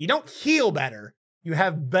 You don't heal better, you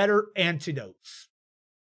have better antidotes.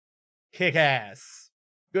 Kick ass.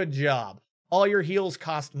 Good job. All your heals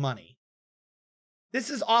cost money. This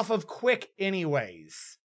is off of quick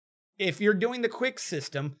anyways. If you're doing the quick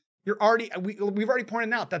system, we've already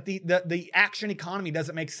pointed out that the action economy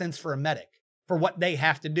doesn't make sense for a medic. for what they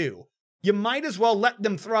have to do. You might as well let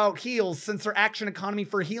them throw out heals since their action economy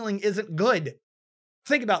for healing isn't good.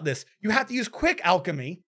 Think about this. You have to use quick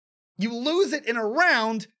alchemy. You lose it in a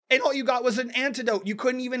round, and all you got was an antidote. You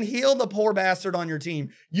couldn't even heal the poor bastard on your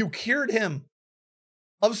team. You cured him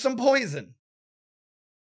of some poison.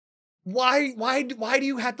 Why do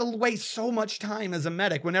you have to waste so much time as a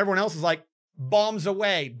medic when everyone else is like, bombs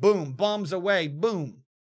away, boom, bombs away, boom?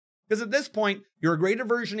 Because at this point, you're greater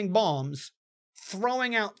versioning bombs,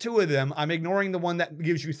 throwing out 2 of them. I'm ignoring the one that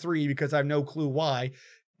gives you 3 because I have no clue why.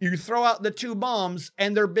 You throw out the 2 bombs,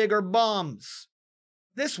 and they're bigger bombs.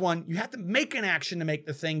 This one, you have to make an action to make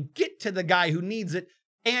the thing, get to the guy who needs it,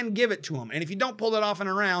 and give it to him. And if you don't pull it off in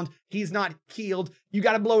a round, he's not healed. You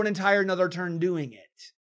got to blow an entire another turn doing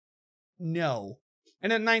it. No.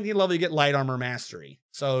 And at 19th level, you get light armor mastery.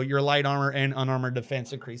 So your light armor and unarmored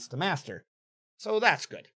defense increase to master. So that's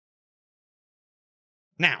good.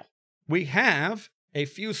 Now, we have a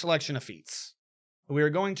few selection of feats we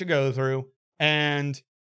are going to go through, and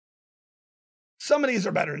some of these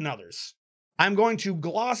are better than others. I'm going to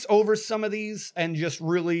gloss over some of these and just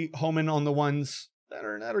really home in on the ones that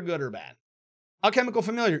are good or bad. Alchemical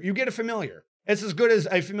familiar. You get a familiar. It's as good as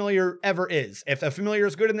a familiar ever is. If a familiar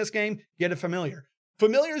is good in this game, get a familiar.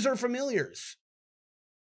 Familiars are familiars.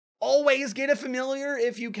 Always get a familiar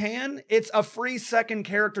if you can. It's a free second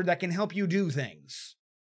character that can help you do things.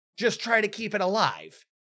 Just try to keep it alive.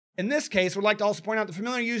 In this case, we'd like to also point out the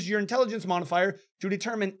familiar uses your intelligence modifier to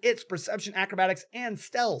determine its perception, acrobatics, and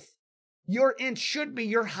stealth. Your int should be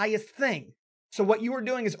your highest thing. So what you are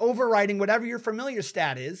doing is overriding whatever your familiar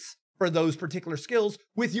stat is for those particular skills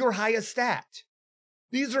with your highest stat.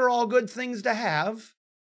 These are all good things to have.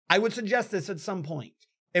 I would suggest this at some point.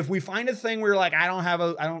 If we find a thing where you're like, I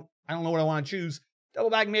don't know what I want to choose,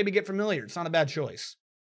 double back and maybe get familiar. It's not a bad choice.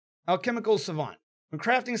 Alchemical savant. When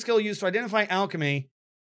crafting skill used to identify alchemy,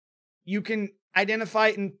 you can identify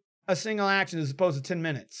it in a single action as opposed to 10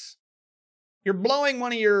 minutes. You're blowing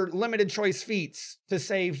one of your limited choice feats to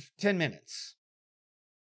save 10 minutes.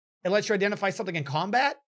 It lets you identify something in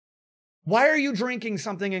combat? Why are you drinking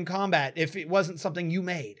something in combat if it wasn't something you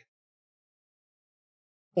made?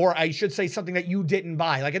 Or I should say something that you didn't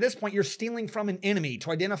buy. Like at this point, you're stealing from an enemy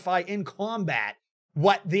to identify in combat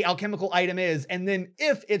what the alchemical item is. And then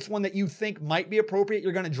if it's one that you think might be appropriate,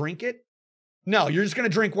 you're going to drink it. No, you're just going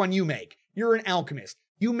to drink one you make. You're an alchemist.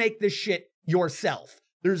 You make this shit yourself.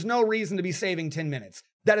 There's no reason to be saving 10 minutes.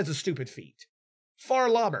 That is a stupid feat. Far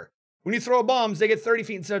lobber. When you throw bombs, they get 30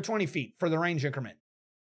 feet instead of 20 feet for the range increment.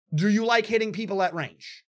 Do you like hitting people at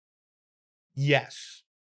range? Yes.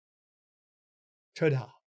 Ta-da.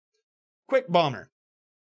 Quick bomber.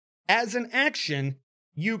 As an action,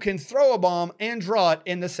 you can throw a bomb and draw it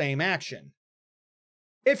in the same action.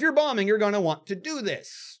 If you're bombing, you're going to want to do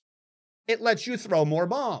this. It lets you throw more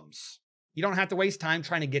bombs. You don't have to waste time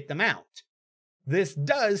trying to get them out. This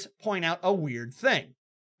does point out a weird thing.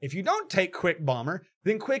 If you don't take quick bomber,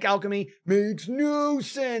 then quick alchemy makes no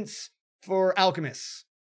sense for alchemists.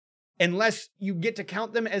 Unless you get to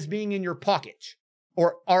count them as being in your pocket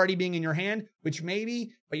or already being in your hand, which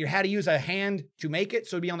maybe, but you had to use a hand to make it,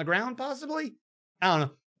 so it'd be on the ground possibly? I don't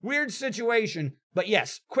know. Weird situation, but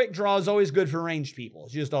yes, quick draw is always good for ranged people.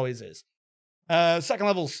 It just always is. Second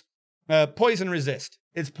level's poison resist.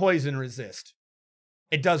 It's poison resist.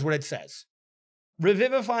 It does what it says.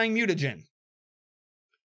 Revivifying mutagen.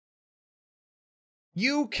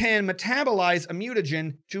 You can metabolize a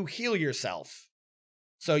mutagen to heal yourself.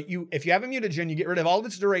 So if you have a mutagen, you get rid of all of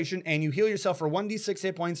its duration and you heal yourself for 1d6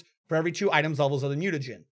 hit points for every 2 items levels of the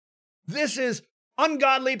mutagen. This is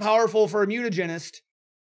ungodly powerful for a mutagenist,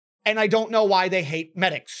 and I don't know why they hate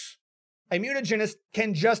medics. A mutagenist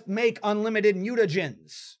can just make unlimited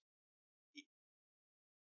mutagens.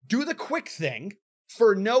 Do the quick thing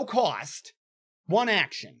for no cost, 1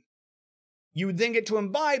 action. You would then get to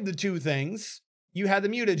imbibe the 2 things. You have the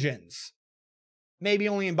mutagens. Maybe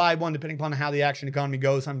only imbibe 1 depending upon how the action economy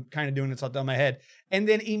goes. I'm kind of doing this off the top of my head. And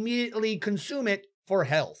then immediately consume it for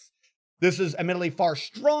health. This is admittedly far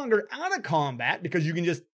stronger out of combat because you can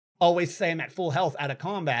just always say I'm at full health out of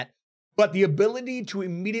combat. But the ability to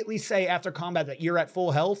immediately say after combat that you're at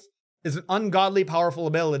full health is an ungodly powerful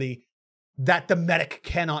ability that the medic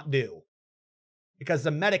cannot do. Because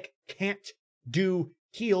the medic can't do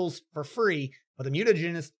heals for free, but the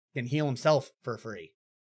mutagenist can heal himself for free.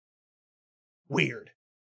 Weird.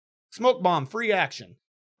 Smoke bomb, free action.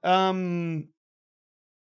 Your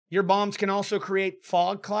bombs can also create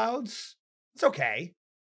fog clouds. It's okay.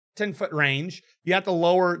 10-foot range. You have to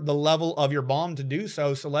lower the level of your bomb to do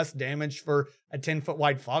so, so less damage for a 10-foot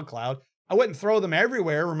wide fog cloud. I wouldn't throw them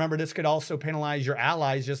everywhere. Remember, this could also penalize your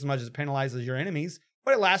allies just as much as it penalizes your enemies,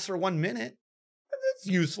 but it lasts for 1 minute. It's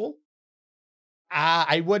useful.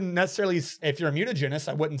 I wouldn't necessarily, if you're a mutagenist,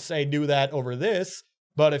 I wouldn't say do that over this,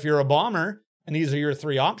 but if you're a bomber, and these are your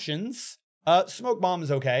 3 options, smoke bomb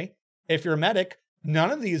is okay. If you're a medic,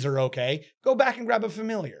 none of these are okay. Go back and grab a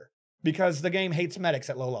familiar, because the game hates medics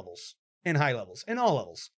at low levels, in high levels, in all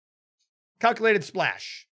levels. Calculated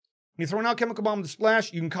splash. When you throw an alchemical bomb with a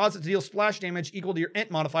splash, you can cause it to deal splash damage equal to your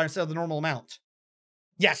int modifier instead of the normal amount.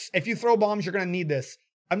 Yes, if you throw bombs, you're going to need this.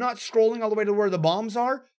 I'm not scrolling all the way to where the bombs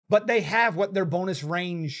are, but they have what their bonus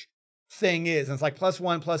range thing is. And it's like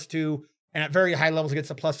 +1, +2, and at very high levels, it gets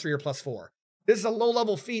a +3 or +4. This is a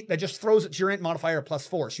low-level feat that just throws it to your int modifier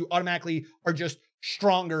 +4. So you automatically are just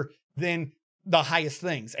stronger than the highest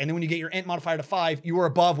things. And then when you get your int modifier to 5, you are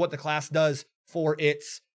above what the class does for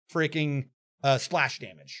its freaking splash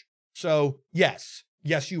damage. So yes,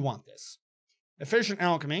 you want this. Efficient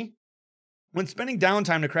alchemy. When spending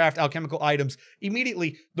downtime to craft alchemical items,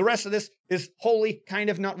 immediately the rest of this is wholly kind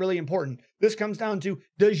of not really important. This comes down to,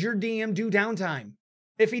 does your DM do downtime?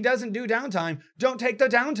 If he doesn't do downtime, don't take the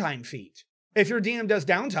downtime feat. If your DM does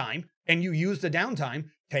downtime and you use the downtime,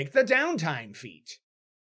 take the downtime feat.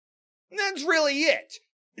 That's really it.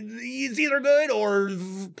 It's either good or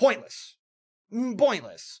pointless.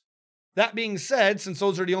 Pointless. That being said, since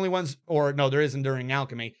those are the only ones, or no, there is Enduring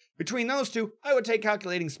Alchemy. Between those two, I would take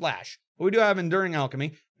Calculating Splash. But we do have Enduring Alchemy.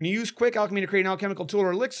 When you use Quick Alchemy to create an alchemical tool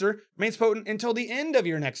or elixir, it remains potent until the end of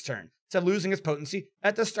your next turn, instead of losing its potency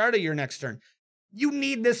at the start of your next turn. You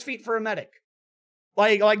need this feat for a medic.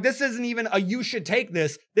 Like this isn't even a you should take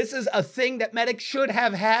this. This is a thing that medics should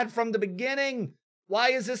have had from the beginning. Why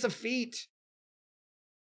is this a feat?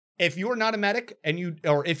 If you are not a medic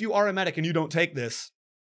if you are a medic and you don't take this,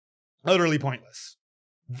 utterly pointless.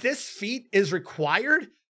 This feat is required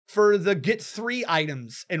for the get 3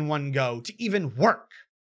 items in one go to even work.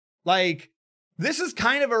 Like, this is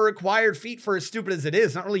kind of a required feat for as stupid as it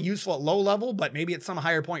is. Not really useful at low level, but maybe at some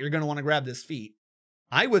higher point you're going to want to grab this feat.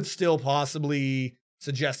 I would still possibly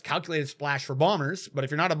suggest Calculated Splash for bombers, but if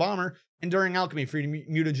you're not a bomber, Enduring Alchemy for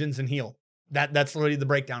mutagens and heal. That's literally the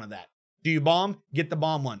breakdown of that. Do you bomb? Get the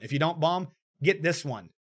bomb one. If you don't bomb, get this one.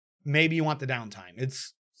 Maybe you want the downtime.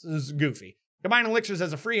 It's goofy. Combine elixirs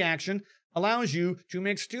as a free action allows you to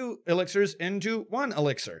mix 2 elixirs into 1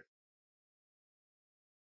 elixir.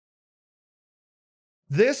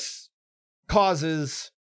 This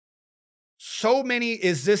causes so many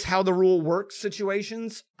 "is this how the rule works"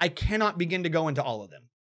 situations. I cannot begin to go into all of them.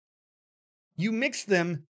 You mix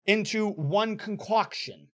them into 1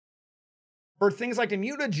 concoction. For things like a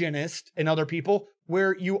mutagenist and other people,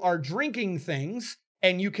 where you are drinking things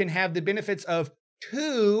and you can have the benefits of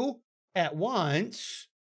 2 at once,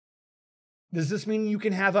 does this mean you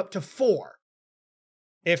can have up to 4?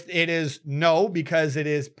 If it is no, because it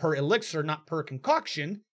is per elixir, not per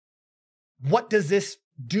concoction, what does this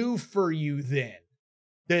do for you then?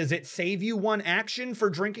 Does it save you 1 action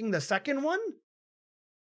for drinking the second one?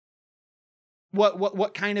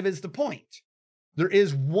 What kind of is the point? There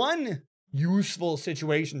is 1 useful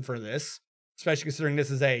situation for this, especially considering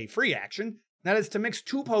this is a free action. That is to mix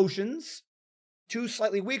 2 potions, 2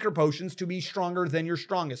 slightly weaker potions, to be stronger than your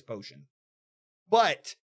strongest potion.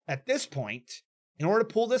 But at this point, in order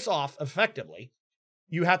to pull this off effectively,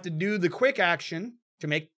 you have to do the quick action to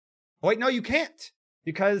make... Oh, wait, no, you can't.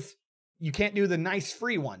 Because you can't do the nice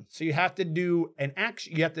free one. So you have to do an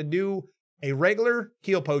action. You have to do a regular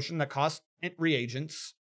heal potion that costs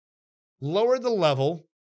reagents, lower the level,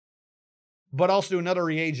 but also do another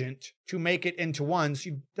reagent to make it into 1. So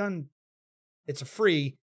you've done... It's a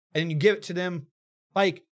free, and you give it to them.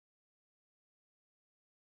 Like,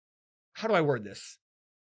 how do I word this?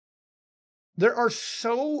 There are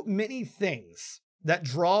so many things that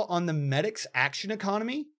draw on the medic's action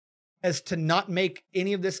economy as to not make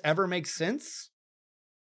any of this ever make sense,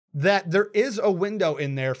 that there is a window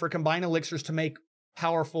in there for combined elixirs to make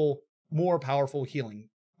more powerful healing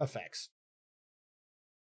effects.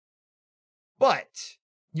 But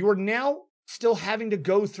you are now still having to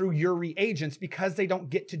go through your reagents because they don't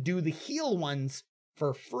get to do the heal ones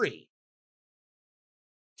for free.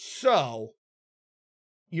 So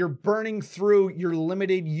you're burning through your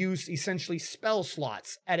limited use, essentially, spell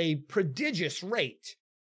slots at a prodigious rate.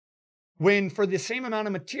 When for the same amount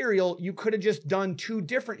of material, you could have just done 2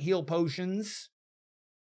 different heal potions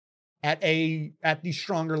at the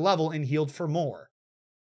stronger level and healed for more.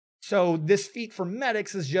 So this feat for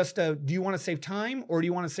medics is just do you want to save time or do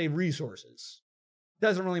you want to save resources?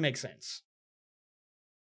 Doesn't really make sense.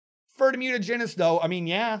 For the mutagenist, though, I mean,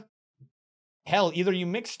 yeah. Hell, either you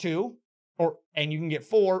mix 2 and you can get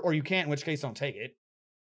 4, or you can't, in which case don't take it.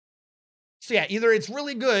 So yeah, either it's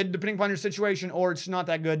really good, depending upon your situation, or it's not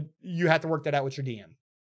that good. You have to work that out with your DM.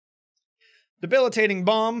 Debilitating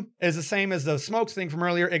Bomb is the same as the smokes thing from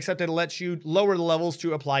earlier, except it lets you lower the levels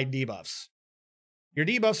to apply debuffs. Your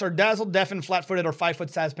debuffs are Dazzled, Deafened, Flat-Footed, or 5-foot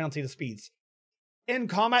status penalty to speeds. In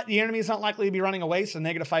combat, the enemy is not likely to be running away, so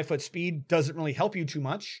negative 5-foot speed doesn't really help you too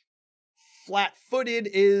much. Flat-Footed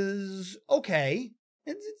is okay.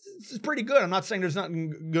 It's pretty good. I'm not saying there's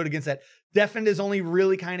nothing good against that. Deafened is only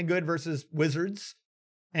really kind of good versus wizards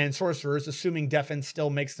and sorcerers, assuming Deafened still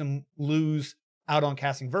makes them lose out on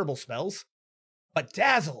casting verbal spells. But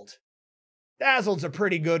Dazzled's a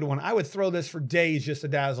pretty good one. I would throw this for days just to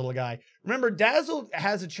dazzle a guy. Remember, Dazzled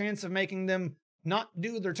has a chance of making them not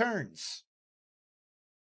do their turns.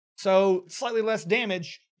 So slightly less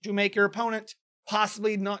damage to make your opponent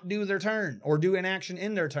possibly not do their turn or do an action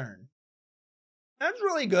in their turn. That's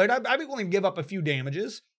really good. I'd be willing to give up a few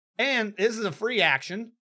damages. And this is a free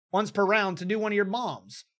action once per round to do one of your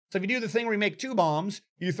bombs. So if you do the thing where you make 2 bombs,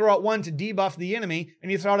 you throw out one to debuff the enemy,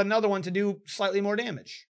 and you throw out another one to do slightly more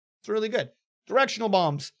damage. It's really good. Directional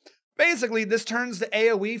bombs. Basically, this turns the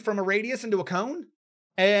AoE from a radius into a cone,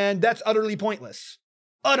 and that's utterly pointless.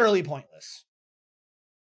 Utterly pointless.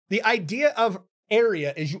 The idea of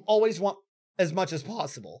area is you always want as much as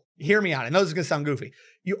possible. Hear me out. I know this is going to sound goofy.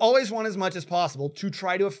 You always want as much as possible to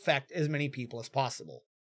try to affect as many people as possible.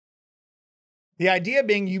 The idea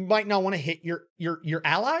being you might not want to hit your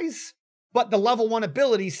allies, but the level 1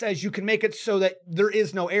 ability says you can make it so that there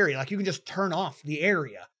is no area. Like you can just turn off the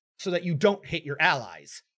area so that you don't hit your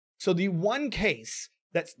allies. So the one case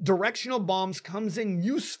that directional bombs comes in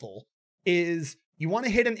useful is you want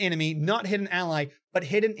to hit an enemy, not hit an ally, but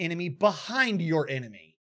hit an enemy behind your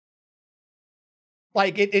enemy.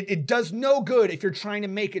 Like, it does no good if you're trying to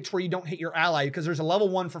make it to where you don't hit your ally, because there's a level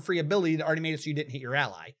 1 for free ability that already made it so you didn't hit your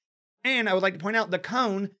ally. And I would like to point out the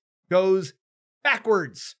cone goes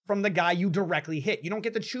backwards from the guy you directly hit. You don't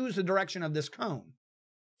get to choose the direction of this cone.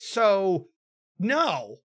 So,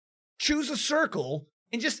 no. Choose a circle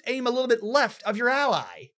and just aim a little bit left of your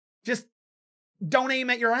ally. Just don't aim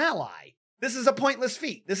at your ally. This is a pointless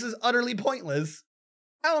feat. This is utterly pointless.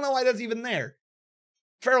 I don't know why that's even there.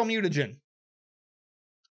 Feral Mutagen.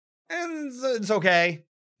 And it's okay.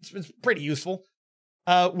 It's pretty useful.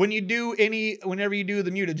 Whenever you do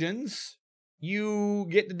the mutagens, you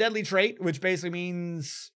get the deadly trait, which basically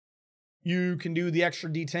means you can do the extra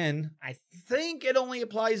D10. I think it only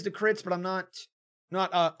applies to crits, but I'm not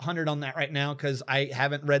 100 on that right now because I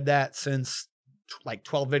haven't read that since like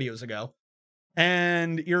 12 videos ago.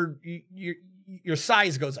 And your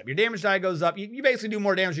size goes up, your damage die goes up. You basically do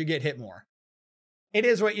more damage, you get hit more. It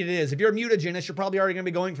is what it is. If you're a mutagenist, you're probably already going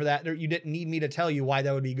to be going for that. You didn't need me to tell you why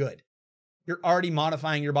that would be good. You're already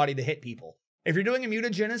modifying your body to hit people. If you're doing a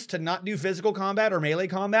mutagenist to not do physical combat or melee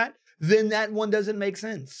combat, then that one doesn't make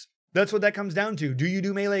sense. That's what that comes down to. Do you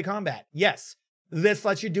do melee combat? Yes. This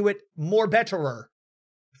lets you do it more betterer.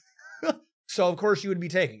 So of course you would be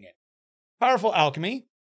taking it. Powerful alchemy.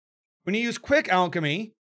 When you use quick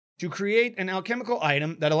alchemy to create an alchemical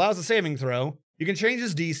item that allows a saving throw, you can change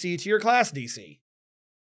its DC to your class DC.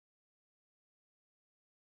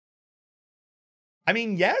 I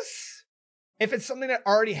mean, yes. If it's something that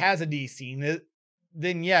already has a DC,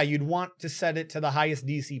 then yeah, you'd want to set it to the highest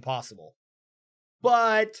DC possible.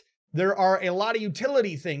 But there are a lot of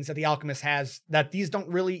utility things that the Alchemist has that these don't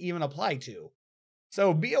really even apply to.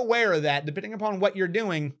 So be aware of that. Depending upon what you're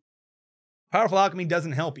doing, Powerful Alchemy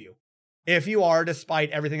doesn't help you. If you are,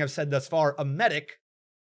 despite everything I've said thus far, a medic,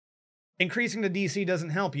 increasing the DC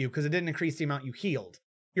doesn't help you because it didn't increase the amount you healed.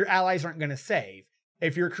 Your allies aren't going to save.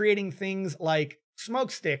 If you're creating things like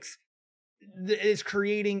smoke sticks, it's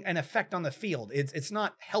creating an effect on the field. It's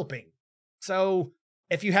not helping. So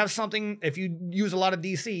if you have something, if you use a lot of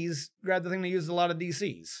DCs, grab the thing that uses a lot of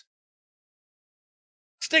DCs.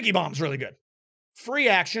 Sticky Bomb's really good. Free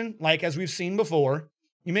action, like as we've seen before.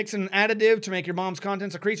 You mix an additive to make your bomb's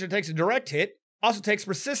contents a creature that takes a direct hit. Also takes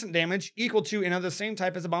persistent damage equal to and of the same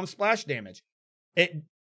type as a bomb's splash damage.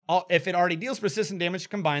 If it already deals persistent damage,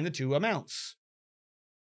 combine the two amounts.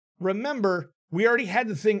 Remember, we already had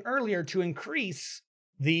the thing earlier to increase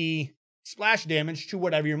the splash damage to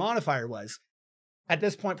whatever your modifier was. At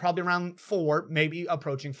this point, probably around 4, maybe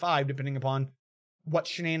approaching 5, depending upon what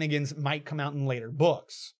shenanigans might come out in later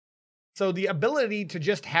books. So the ability to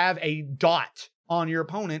just have a dot on your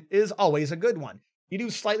opponent is always a good one. You do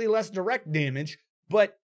slightly less direct damage,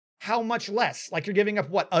 but how much less? Like you're giving up,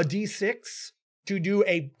 what, a D6 to do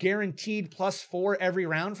a guaranteed +4 every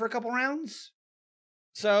round for a couple rounds?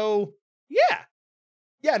 So, yeah.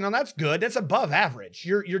 Yeah, no, that's good. That's above average.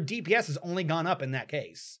 Your DPS has only gone up in that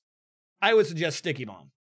case. I would suggest Sticky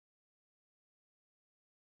Bomb.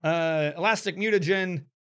 Elastic Mutagen,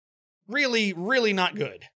 really, really not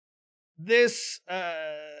good. This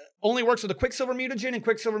only works with a Quicksilver Mutagen, and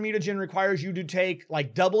Quicksilver Mutagen requires you to take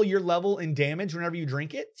like double your level in damage whenever you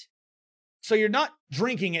drink it. So you're not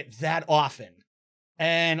drinking it that often.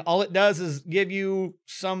 And all it does is give you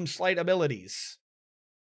some slight abilities.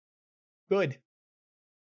 Good.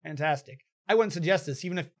 Fantastic. I wouldn't suggest this,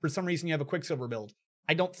 even if for some reason you have a Quicksilver build.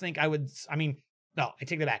 I don't think I would, no, I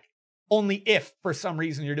take that back. Only if for some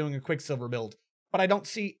reason you're doing a Quicksilver build. But I don't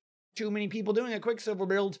see too many people doing a Quicksilver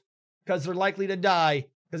build because they're likely to die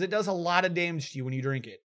because it does a lot of damage to you when you drink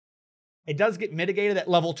it. It does get mitigated at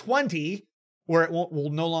level 20 where it will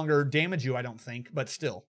no longer damage you, I don't think, but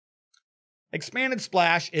still. Expanded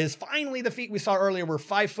Splash is finally the feat we saw earlier where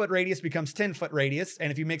 5-foot radius becomes 10-foot radius.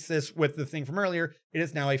 And if you mix this with the thing from earlier, it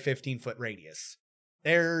is now a 15-foot radius.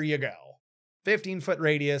 There you go. 15-foot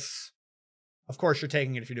radius. Of course, you're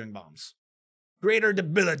taking it if you're doing bombs. Greater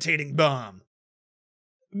Debilitating Bomb.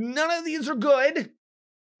 None of these are good.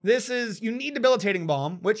 You need Debilitating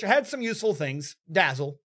Bomb, which had some useful things.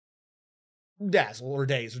 Dazzle or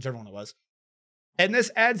Daze, whichever one it was. And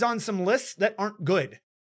this adds on some lists that aren't good.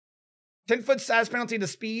 10-foot status penalty to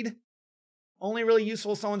speed. Only really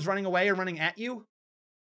useful if someone's running away or running at you.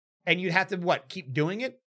 And you'd have to, keep doing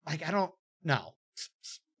it? Like, I don't know.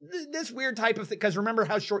 This weird type of thing, because remember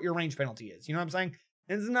how short your range penalty is. You know what I'm saying?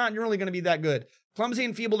 It's not really going to be that good. Clumsy,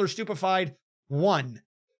 Enfeebled, or Stupefied. 1.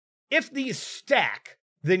 If these stack,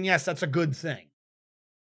 then yes, that's a good thing.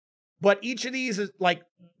 But each of these is like,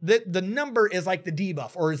 the number is like the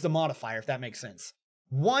debuff, or is the modifier, if that makes sense.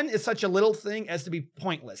 1 is such a little thing as to be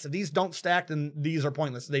pointless. If these don't stack, then these are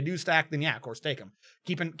pointless. If they do stack, then yeah, of course, take them.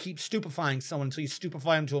 Keep stupefying someone until you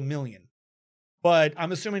stupefy them to 1,000,000. But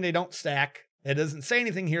I'm assuming they don't stack. It doesn't say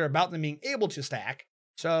anything here about them being able to stack.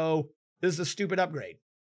 So this is a stupid upgrade.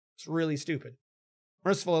 It's really stupid.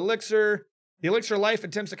 Merciful Elixir. The Elixir of Life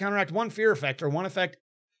attempts to counteract one fear effect or one effect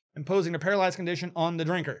imposing a paralyzed condition on the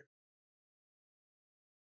drinker.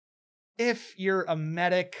 If you're a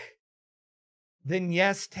medic, then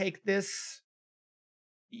yes, take this.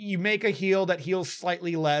 You make a heal that heals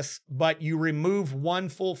slightly less, but you remove one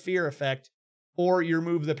full fear effect, or you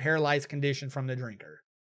remove the paralyzed condition from the drinker.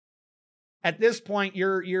 At this point,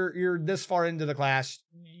 you're this far into the class.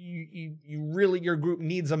 You really, your group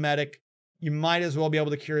needs a medic. You might as well be able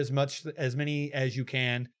to cure as many as you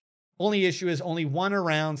can. Only issue is only 1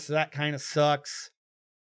 around, so that kind of sucks.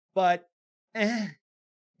 But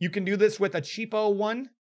you can do this with a cheapo one.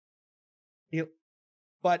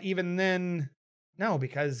 But even then, no,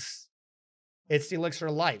 because it's the Elixir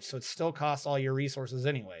of Life, so it still costs all your resources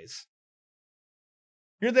anyways.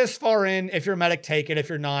 You're this far in. If you're a medic, take it. If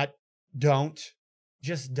you're not, don't.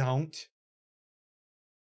 Just don't.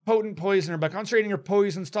 Potent Poisoner. By concentrating your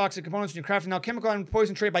poisons, toxic components, and your crafting alchemical and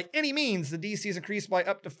poison trait by any means, the DC is increased by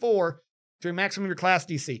up to 4 to a maximum of your class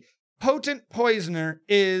DC. Potent Poisoner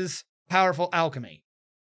is powerful alchemy.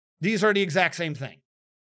 These are the exact same thing.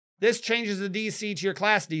 This changes the DC to your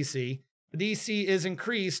class DC. The DC is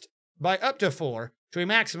increased by up to 4 to a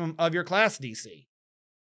maximum of your class DC.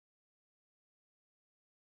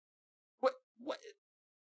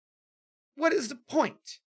 What is the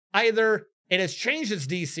point? Either it has changed its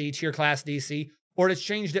DC to your class DC, or it has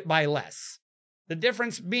changed it by less. The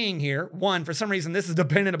difference being here, 1, for some reason, this is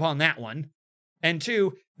dependent upon that one. And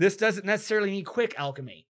 2, this doesn't necessarily need quick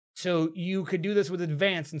alchemy. So you could do this with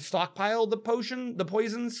advanced and stockpile the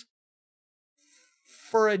poisons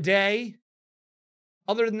for a day.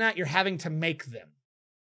 Other than that, you're having to make them.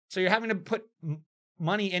 So you're having to put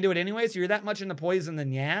money into it anyway. So you're that much into poison,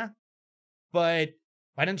 then yeah. But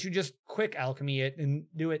why don't you just quick alchemy it and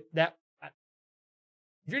do it that?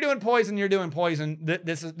 If you're doing poison, you're doing poison.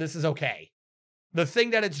 This is okay. The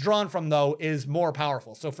thing that it's drawn from, though, is more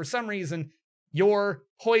powerful. So for some reason, your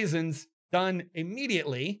poisons done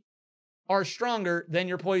immediately are stronger than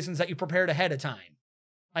your poisons that you prepared ahead of time.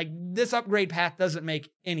 Like, this upgrade path doesn't make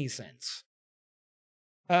any sense.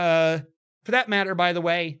 For that matter, by the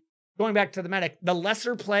way, going back to the medic, the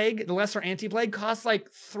lesser plague, the lesser anti-plague costs like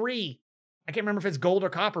 3. I can't remember if it's gold or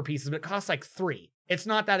copper pieces, but it costs like 3. It's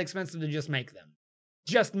not that expensive to just make them.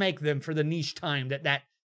 Just make them for the niche time that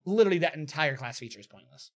literally that entire class feature is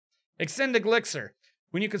pointless. Extended Elixir.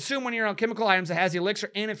 When you consume one of your alchemical items that has the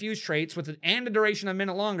elixir and infuse traits with and a duration of a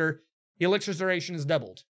minute longer, the elixir's duration is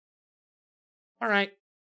doubled. All right.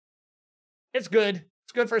 It's good.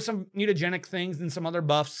 It's good for some mutagenic things and some other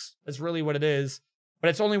buffs. That's really what it is. But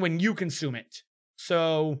it's only when you consume it.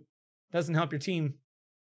 So it doesn't help your team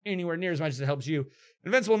anywhere near as much as it helps you.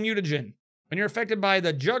 Invincible mutagen. When you're affected by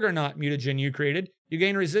the Juggernaut mutagen you created, you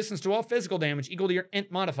gain resistance to all physical damage equal to your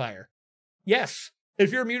int modifier. Yes,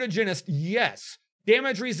 if you're a mutagenist, yes.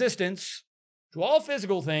 Damage resistance to all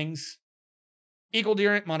physical things equal to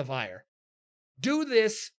your int modifier. Do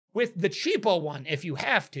this with the cheapo one if you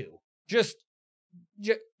have to. Just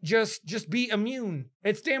be immune.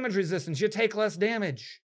 It's damage resistance. You take less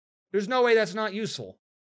damage. There's no way that's not useful.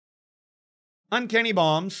 Uncanny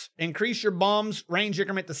bombs. Increase your bomb's range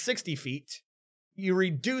increment to 60 feet. You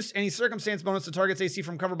reduce any circumstance bonus to target's AC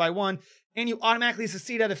from cover by 1, and you automatically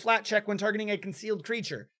succeed at a flat check when targeting a concealed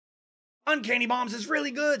creature. Uncanny bombs is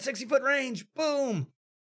really good. 60-foot range. Boom.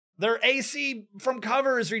 Their AC from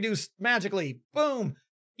cover is reduced magically. Boom.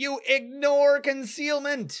 You ignore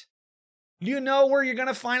concealment. You know where you're going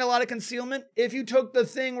to find a lot of concealment? If you took the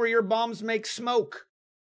thing where your bombs make smoke.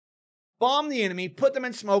 Bomb the enemy, put them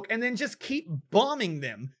in smoke, and then just keep bombing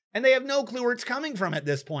them. And they have no clue where it's coming from at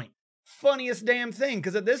this point. Funniest damn thing,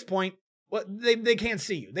 because at this point, well, they can't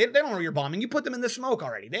see you. They don't know where you're bombing. You put them in the smoke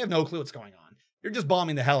already. They have no clue what's going on. You're just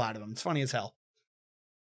bombing the hell out of them. It's funny as hell.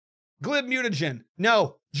 Glib mutagen.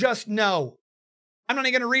 No. Just no. I'm not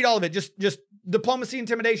even going to read all of it. Just diplomacy,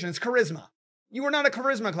 intimidation. It's charisma. You are not a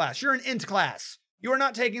charisma class. You're an int class. You are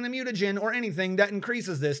not taking the mutagen or anything that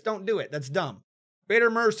increases this. Don't do it. That's dumb. Greater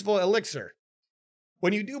merciful elixir.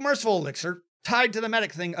 When you do merciful elixir, tied to the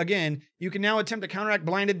medic thing again, you can now attempt to counteract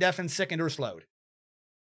blinded, deafened, sickened, or slowed.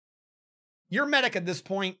 Your medic at this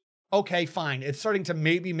point, okay, fine. It's starting to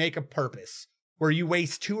maybe make a purpose where you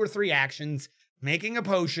waste 2 or 3 actions making a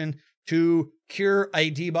potion to cure a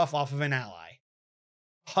debuff off of an ally.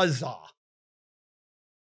 Huzzah.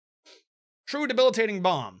 True debilitating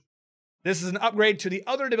bomb. This is an upgrade to the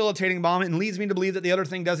other debilitating bomb and leads me to believe that the other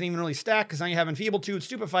thing doesn't even really stack because now you have enfeebled 2,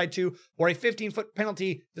 stupefied 2, or a 15-foot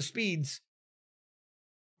penalty to speeds.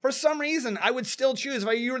 For some reason, I would still choose,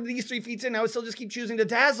 if you were these 3 feats in, I would still just keep choosing to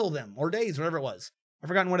dazzle them, or daze, whatever it was. I've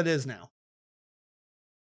forgotten what it is now.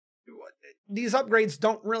 These upgrades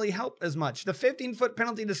don't really help as much. The 15-foot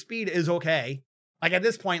penalty to speed is okay. Like at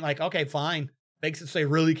this point, like, okay, fine. Makes it so they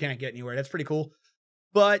really can't get anywhere. That's pretty cool.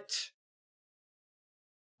 But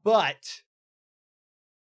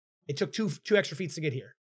it took two extra feats to get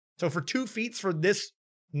here. So for 2 feats for this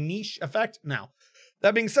niche effect, now.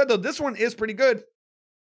 That being said, though, this one is pretty good.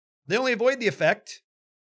 They only avoid the effect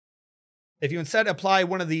if you instead apply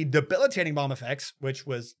one of the debilitating bomb effects, which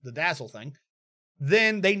was the dazzle thing,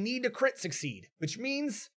 then they need to crit succeed, which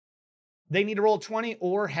means they need to roll 20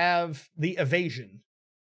 or have the evasion,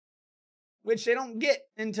 which they don't get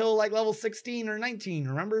until like level 16 or 19,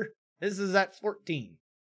 remember? This is at 14.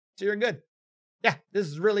 So you're good. Yeah, this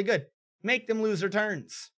is really good. Make them lose their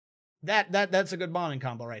turns. That's a good bombing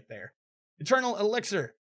combo right there. Eternal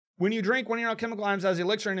Elixir. When you drink one of your alchemical items as the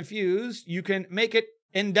elixir and infuse, you can make it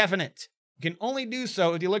indefinite. You can only do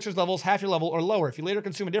so if the elixir's level is half your level or lower. If you later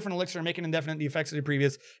consume a different elixir and make it indefinite, the effects of the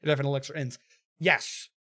previous indefinite elixir ends. Yes.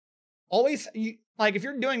 Always, like if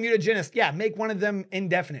you're doing mutagenist, yeah, make one of them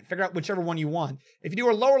indefinite. Figure out whichever one you want. If you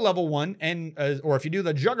do a lower level one, and or if you do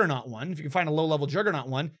the Juggernaut one, if you can find a low level Juggernaut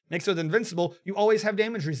one, mixed with Invincible, you always have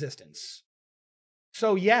damage resistance.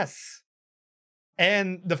 So yes.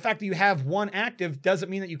 And the fact that you have one active doesn't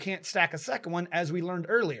mean that you can't stack a second one, as we learned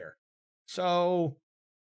earlier. So,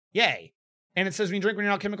 yay. And it says when you drink one of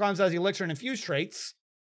your alchemical items as the elixir and infuse traits.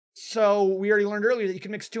 So we already learned earlier that you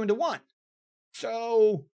can mix 2 into 1.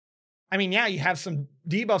 So, I mean, yeah, you have some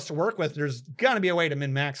debuffs to work with. There's gonna be a way to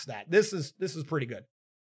min-max that. This is pretty good.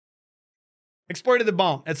 Exploited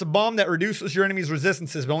bomb. It's a bomb that reduces your enemy's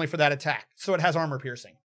resistances, but only for that attack. So it has armor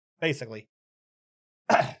piercing, basically.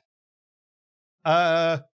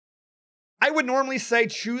 I would normally say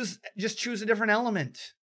just choose a different element.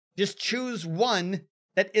 Just choose one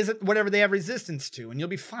that isn't whatever they have resistance to, and you'll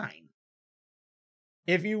be fine.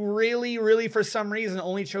 If you really, really, for some reason,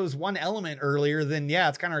 only chose one element earlier, then yeah,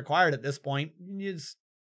 it's kind of required at this point. You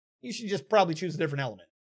should just probably choose a different element.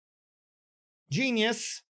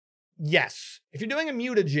 Genius. Yes. If you're doing a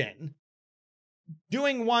mutagen,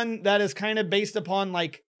 doing one that is kind of based upon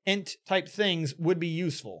like int type things would be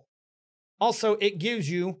useful. Also, it gives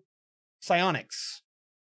you psionics.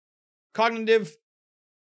 Cognitive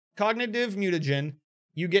mutagen,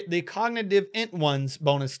 you get the cognitive int ones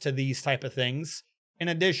bonus to these type of things. In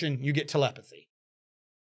addition, you get telepathy.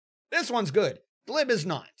 This one's good. Glib is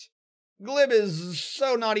not. Glib is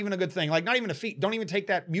so not even a good thing. Like, not even a feat. Don't even take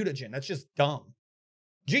that mutagen. That's just dumb.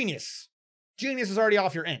 Genius. Genius is already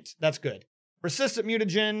off your int. That's good. Persistent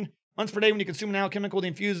mutagen. Once per day when you consume an alchemical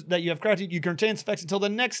infused that you have crafted, you can retain its effects until the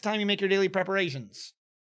next time you make your daily preparations.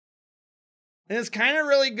 And it's kind of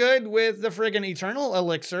really good with the friggin' eternal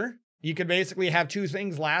elixir. You could basically have 2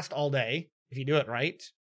 things last all day if you do it right.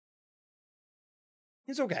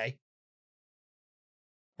 It's okay.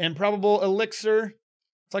 Improbable elixir.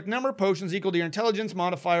 It's like number of potions equal to your intelligence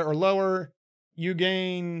modifier or lower. You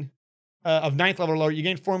gain of 9th level or lower. You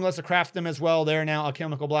gain formulas to craft them as well. They're now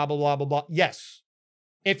alchemical, blah, blah, blah, blah, blah. Yes.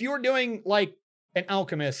 If you're doing like an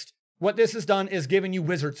alchemist, what this has done is given you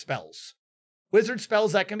wizard spells. Wizard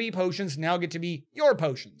spells that can be potions now get to be your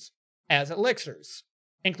potions as elixirs,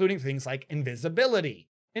 including things like invisibility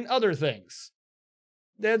and other things.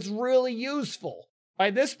 That's really useful. By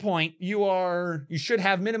this point, you should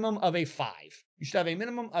have minimum of a 5. You should have a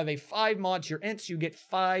minimum of a 5 mod to your ints. You get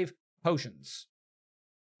 5 potions.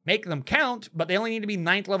 Make them count, but they only need to be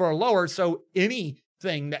 9th level or lower, so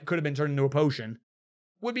anything that could have been turned into a potion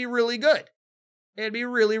would be really good. It'd be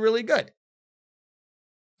really, really good.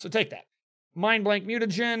 So take that. Mind Blank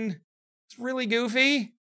Mutagen. It's really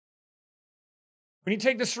goofy. When you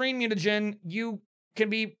take the Serene Mutagen, you can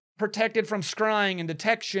be protected from scrying and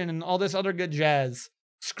detection and all this other good jazz.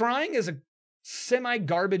 Scrying is a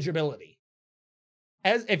semi-garbage ability.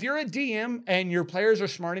 As if you're a DM and your players are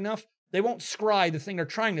smart enough, they won't scry the thing they're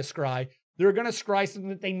trying to scry. They're going to scry something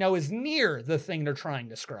that they know is near the thing they're trying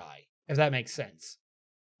to scry, if that makes sense.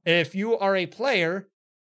 If you are a player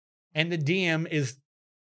and the DM is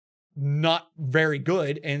not very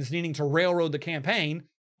good and is needing to railroad the campaign,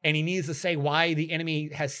 and he needs to say why the enemy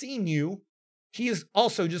has seen you, he is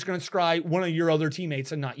also just going to scry one of your other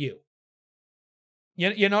teammates and not you.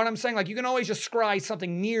 You know what I'm saying? Like, you can always just scry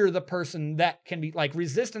something near the person that can be, like,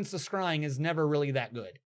 resistance to scrying is never really that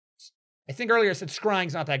good. I think earlier I said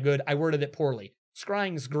scrying's not that good. I worded it poorly.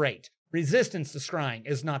 Scrying is great. Resistance to scrying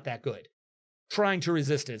is not that good. Trying to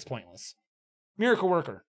resist it is pointless. Miracle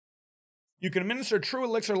Worker. You can administer true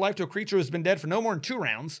elixir life to a creature who has been dead for no more than 2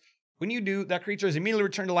 rounds. When you do, that creature is immediately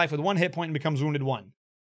returned to life with 1 hit point and becomes wounded 1.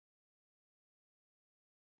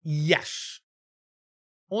 Yes.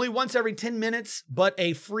 Only once every 10 minutes, but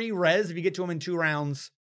a free res if you get to him in 2 rounds.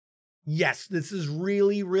 Yes, this is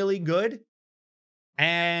really, really good.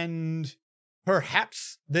 And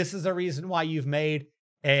perhaps this is the reason why you've made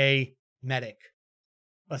a medic.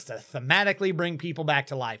 Was to thematically bring people back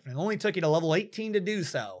to life. And it only took you to level 18 to do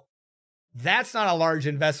so. That's not a large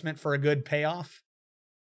investment for a good payoff.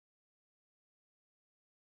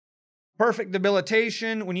 Perfect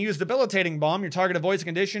debilitation. When you use debilitating bomb, your target avoids a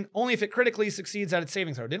condition only if it critically succeeds at its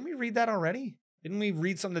saving throw. Didn't we read that already? Didn't we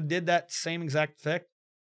read something that did that same exact effect?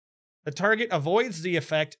 The target avoids the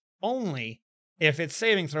effect only if its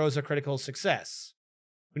saving throw is a critical success.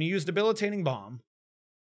 When you use debilitating bomb,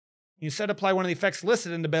 you set apply one of the effects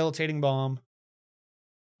listed in debilitating bomb.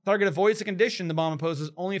 Target avoids the condition the bomb imposes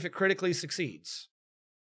only if it critically succeeds.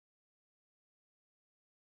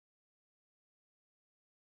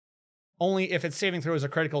 Only if its saving throw is a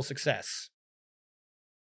critical success.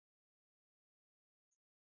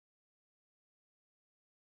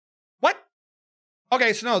 What?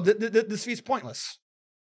 Okay, so no, this feat's pointless.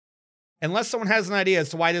 Unless someone has an idea as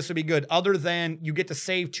to why this would be good, other than you get to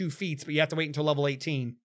save 2 feats, but you have to wait until level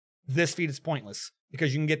 18. This feat is pointless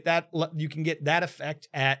because you can get that effect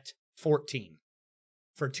at 14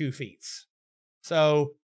 for 2 feats.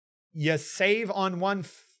 So you save on one.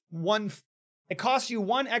 It costs you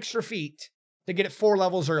 1 extra feat to get it 4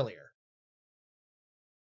 levels earlier.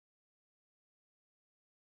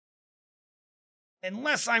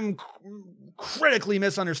 Unless I'm critically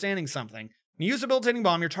misunderstanding something. When you use a debilitating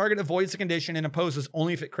bomb, your target avoids the condition and imposes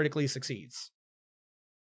only if it critically succeeds.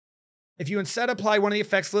 If you instead apply one of the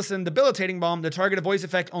effects listed in debilitating bomb, the target avoids the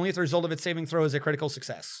effect only if the result of its saving throw is a critical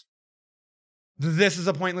success. This is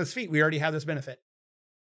a pointless feat. We already have this benefit.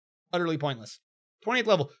 Utterly pointless. 20th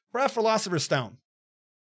level, Breath Philosopher's Stone.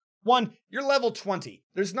 1, you're level 20.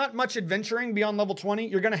 There's not much adventuring beyond level 20.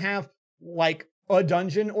 You're going to have like a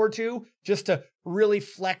dungeon or 2 just to really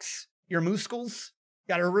flex your muscles.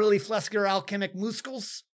 Got to really flex your alchemic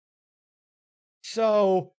muscles.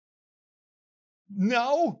 So,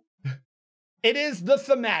 no. It is the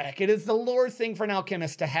thematic. It is the lore thing for an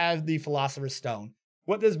alchemist to have the Philosopher's Stone.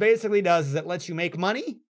 What this basically does is it lets you make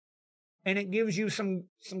money, and it gives you some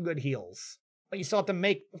good heals. But you still have to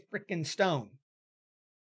make the freaking stone.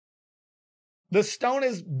 The stone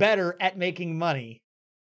is better at making money,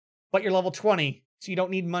 but you're level 20, so you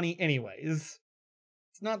don't need money anyways.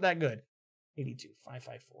 It's not that good. 82,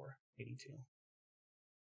 554, 82.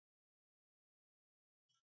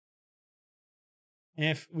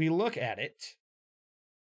 If we look at it,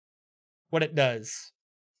 what it does,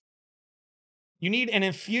 you need an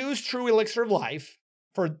infused true elixir of life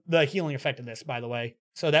for the healing effect of this, by the way.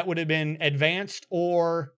 So that would have been advanced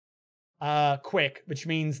or quick, which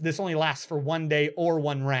means this only lasts for 1 day or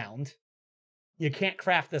 1 round. You can't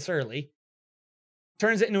craft this early.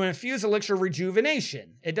 Turns it into an infused elixir of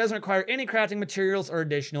rejuvenation. It doesn't require any crafting materials or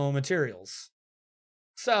additional materials.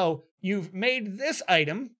 So you've made this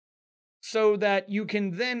item so that you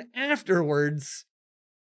can then afterwards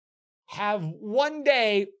have 1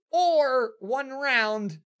 day or 1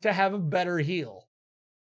 round to have a better heal.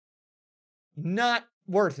 Not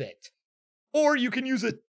worth it. Or you can use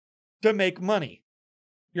it to make money.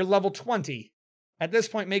 You're level 20. At this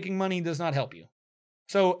point, making money does not help you.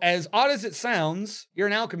 So as odd as it sounds, you're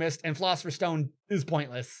an alchemist and Philosopher's Stone is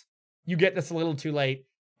pointless. You get this a little too late.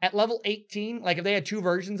 At level 18, like if they had 2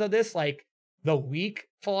 versions of this, like the weak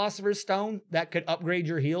Philosopher's Stone that could upgrade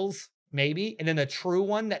your heals, maybe, and then the true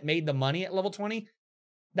one that made the money at level 20,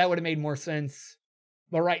 that would have made more sense.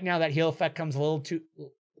 But right now that heal effect comes a little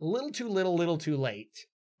too late.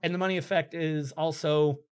 And the money effect is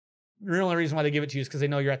also the only reason why they give it to you is because they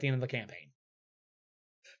know you're at the end of the campaign.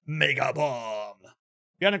 Mega Bomb.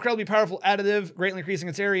 You got an incredibly powerful additive, greatly increasing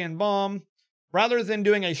its area and bomb. Rather than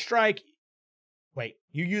doing a strike,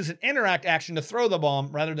 you use an interact action to throw the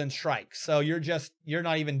bomb rather than strike. So you're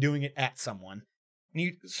not even doing it at someone.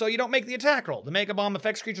 So you don't make the attack roll. The Mega Bomb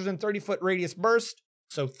affects creatures in 30-foot radius burst,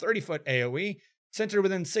 so 30-foot AoE, centered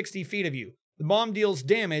within 60 feet of you. The bomb deals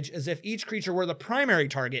damage as if each creature were the primary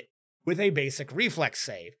target with a basic reflex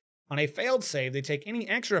save. On a failed save, they take any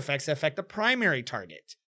extra effects that affect the primary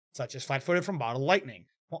target, such as flat-footed from bottle lightning.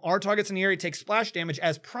 While our targets in the area take splash damage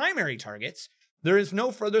as primary targets, there is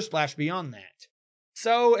no further splash beyond that.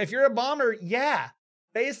 So if you're a bomber,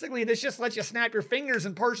 basically this just lets you snap your fingers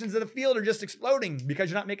and portions of the field are just exploding because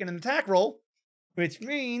you're not making an attack roll, which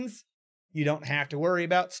means you don't have to worry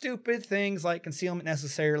about stupid things like concealment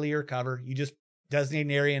necessarily or cover. You just designate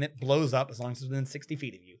an area and it blows up as long as it's within 60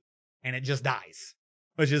 feet of you. And it just dies,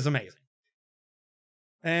 which is amazing.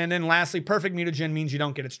 And then lastly, perfect mutagen means you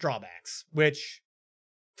don't get its drawbacks, which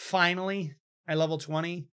finally at level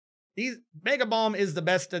 20, Mega Bomb is the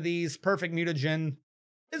best of these. Perfect mutagen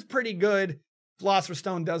is pretty good. Philosopher's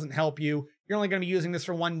Stone doesn't help you. You're only going to be using this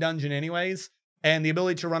for 1 dungeon anyways. And the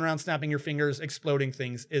ability to run around snapping your fingers, exploding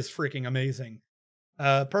things is freaking amazing.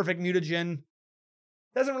 Perfect mutagen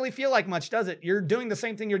doesn't really feel like much, does it? You're doing the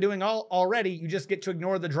same thing you're doing already. You just get to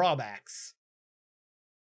ignore the drawbacks.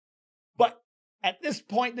 But at this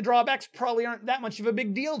point, the drawbacks probably aren't that much of a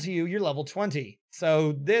big deal to you. You're level 20.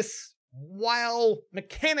 So this, while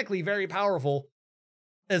mechanically very powerful,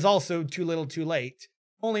 is also too little too late.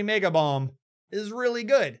 Only Mega Bomb is really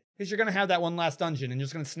good because you're going to have that one last dungeon and you're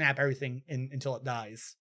just going to snap everything until it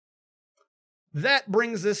dies. That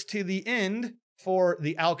brings us to the end for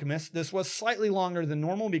the Alchemist. This was slightly longer than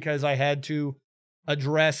normal because I had to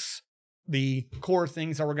address the core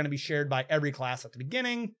things that were going to be shared by every class at the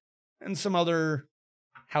beginning and some other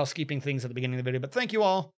housekeeping things at the beginning of the video. But thank you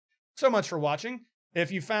all so much for watching.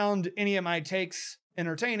 If you found any of my takes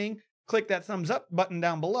entertaining, click that thumbs up button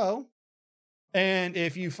down below. And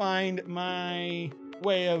if you find my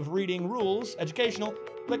way of reading rules educational,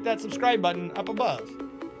 click that subscribe button up above.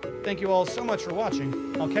 Thank you all so much for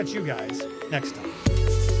watching. I'll catch you guys next time.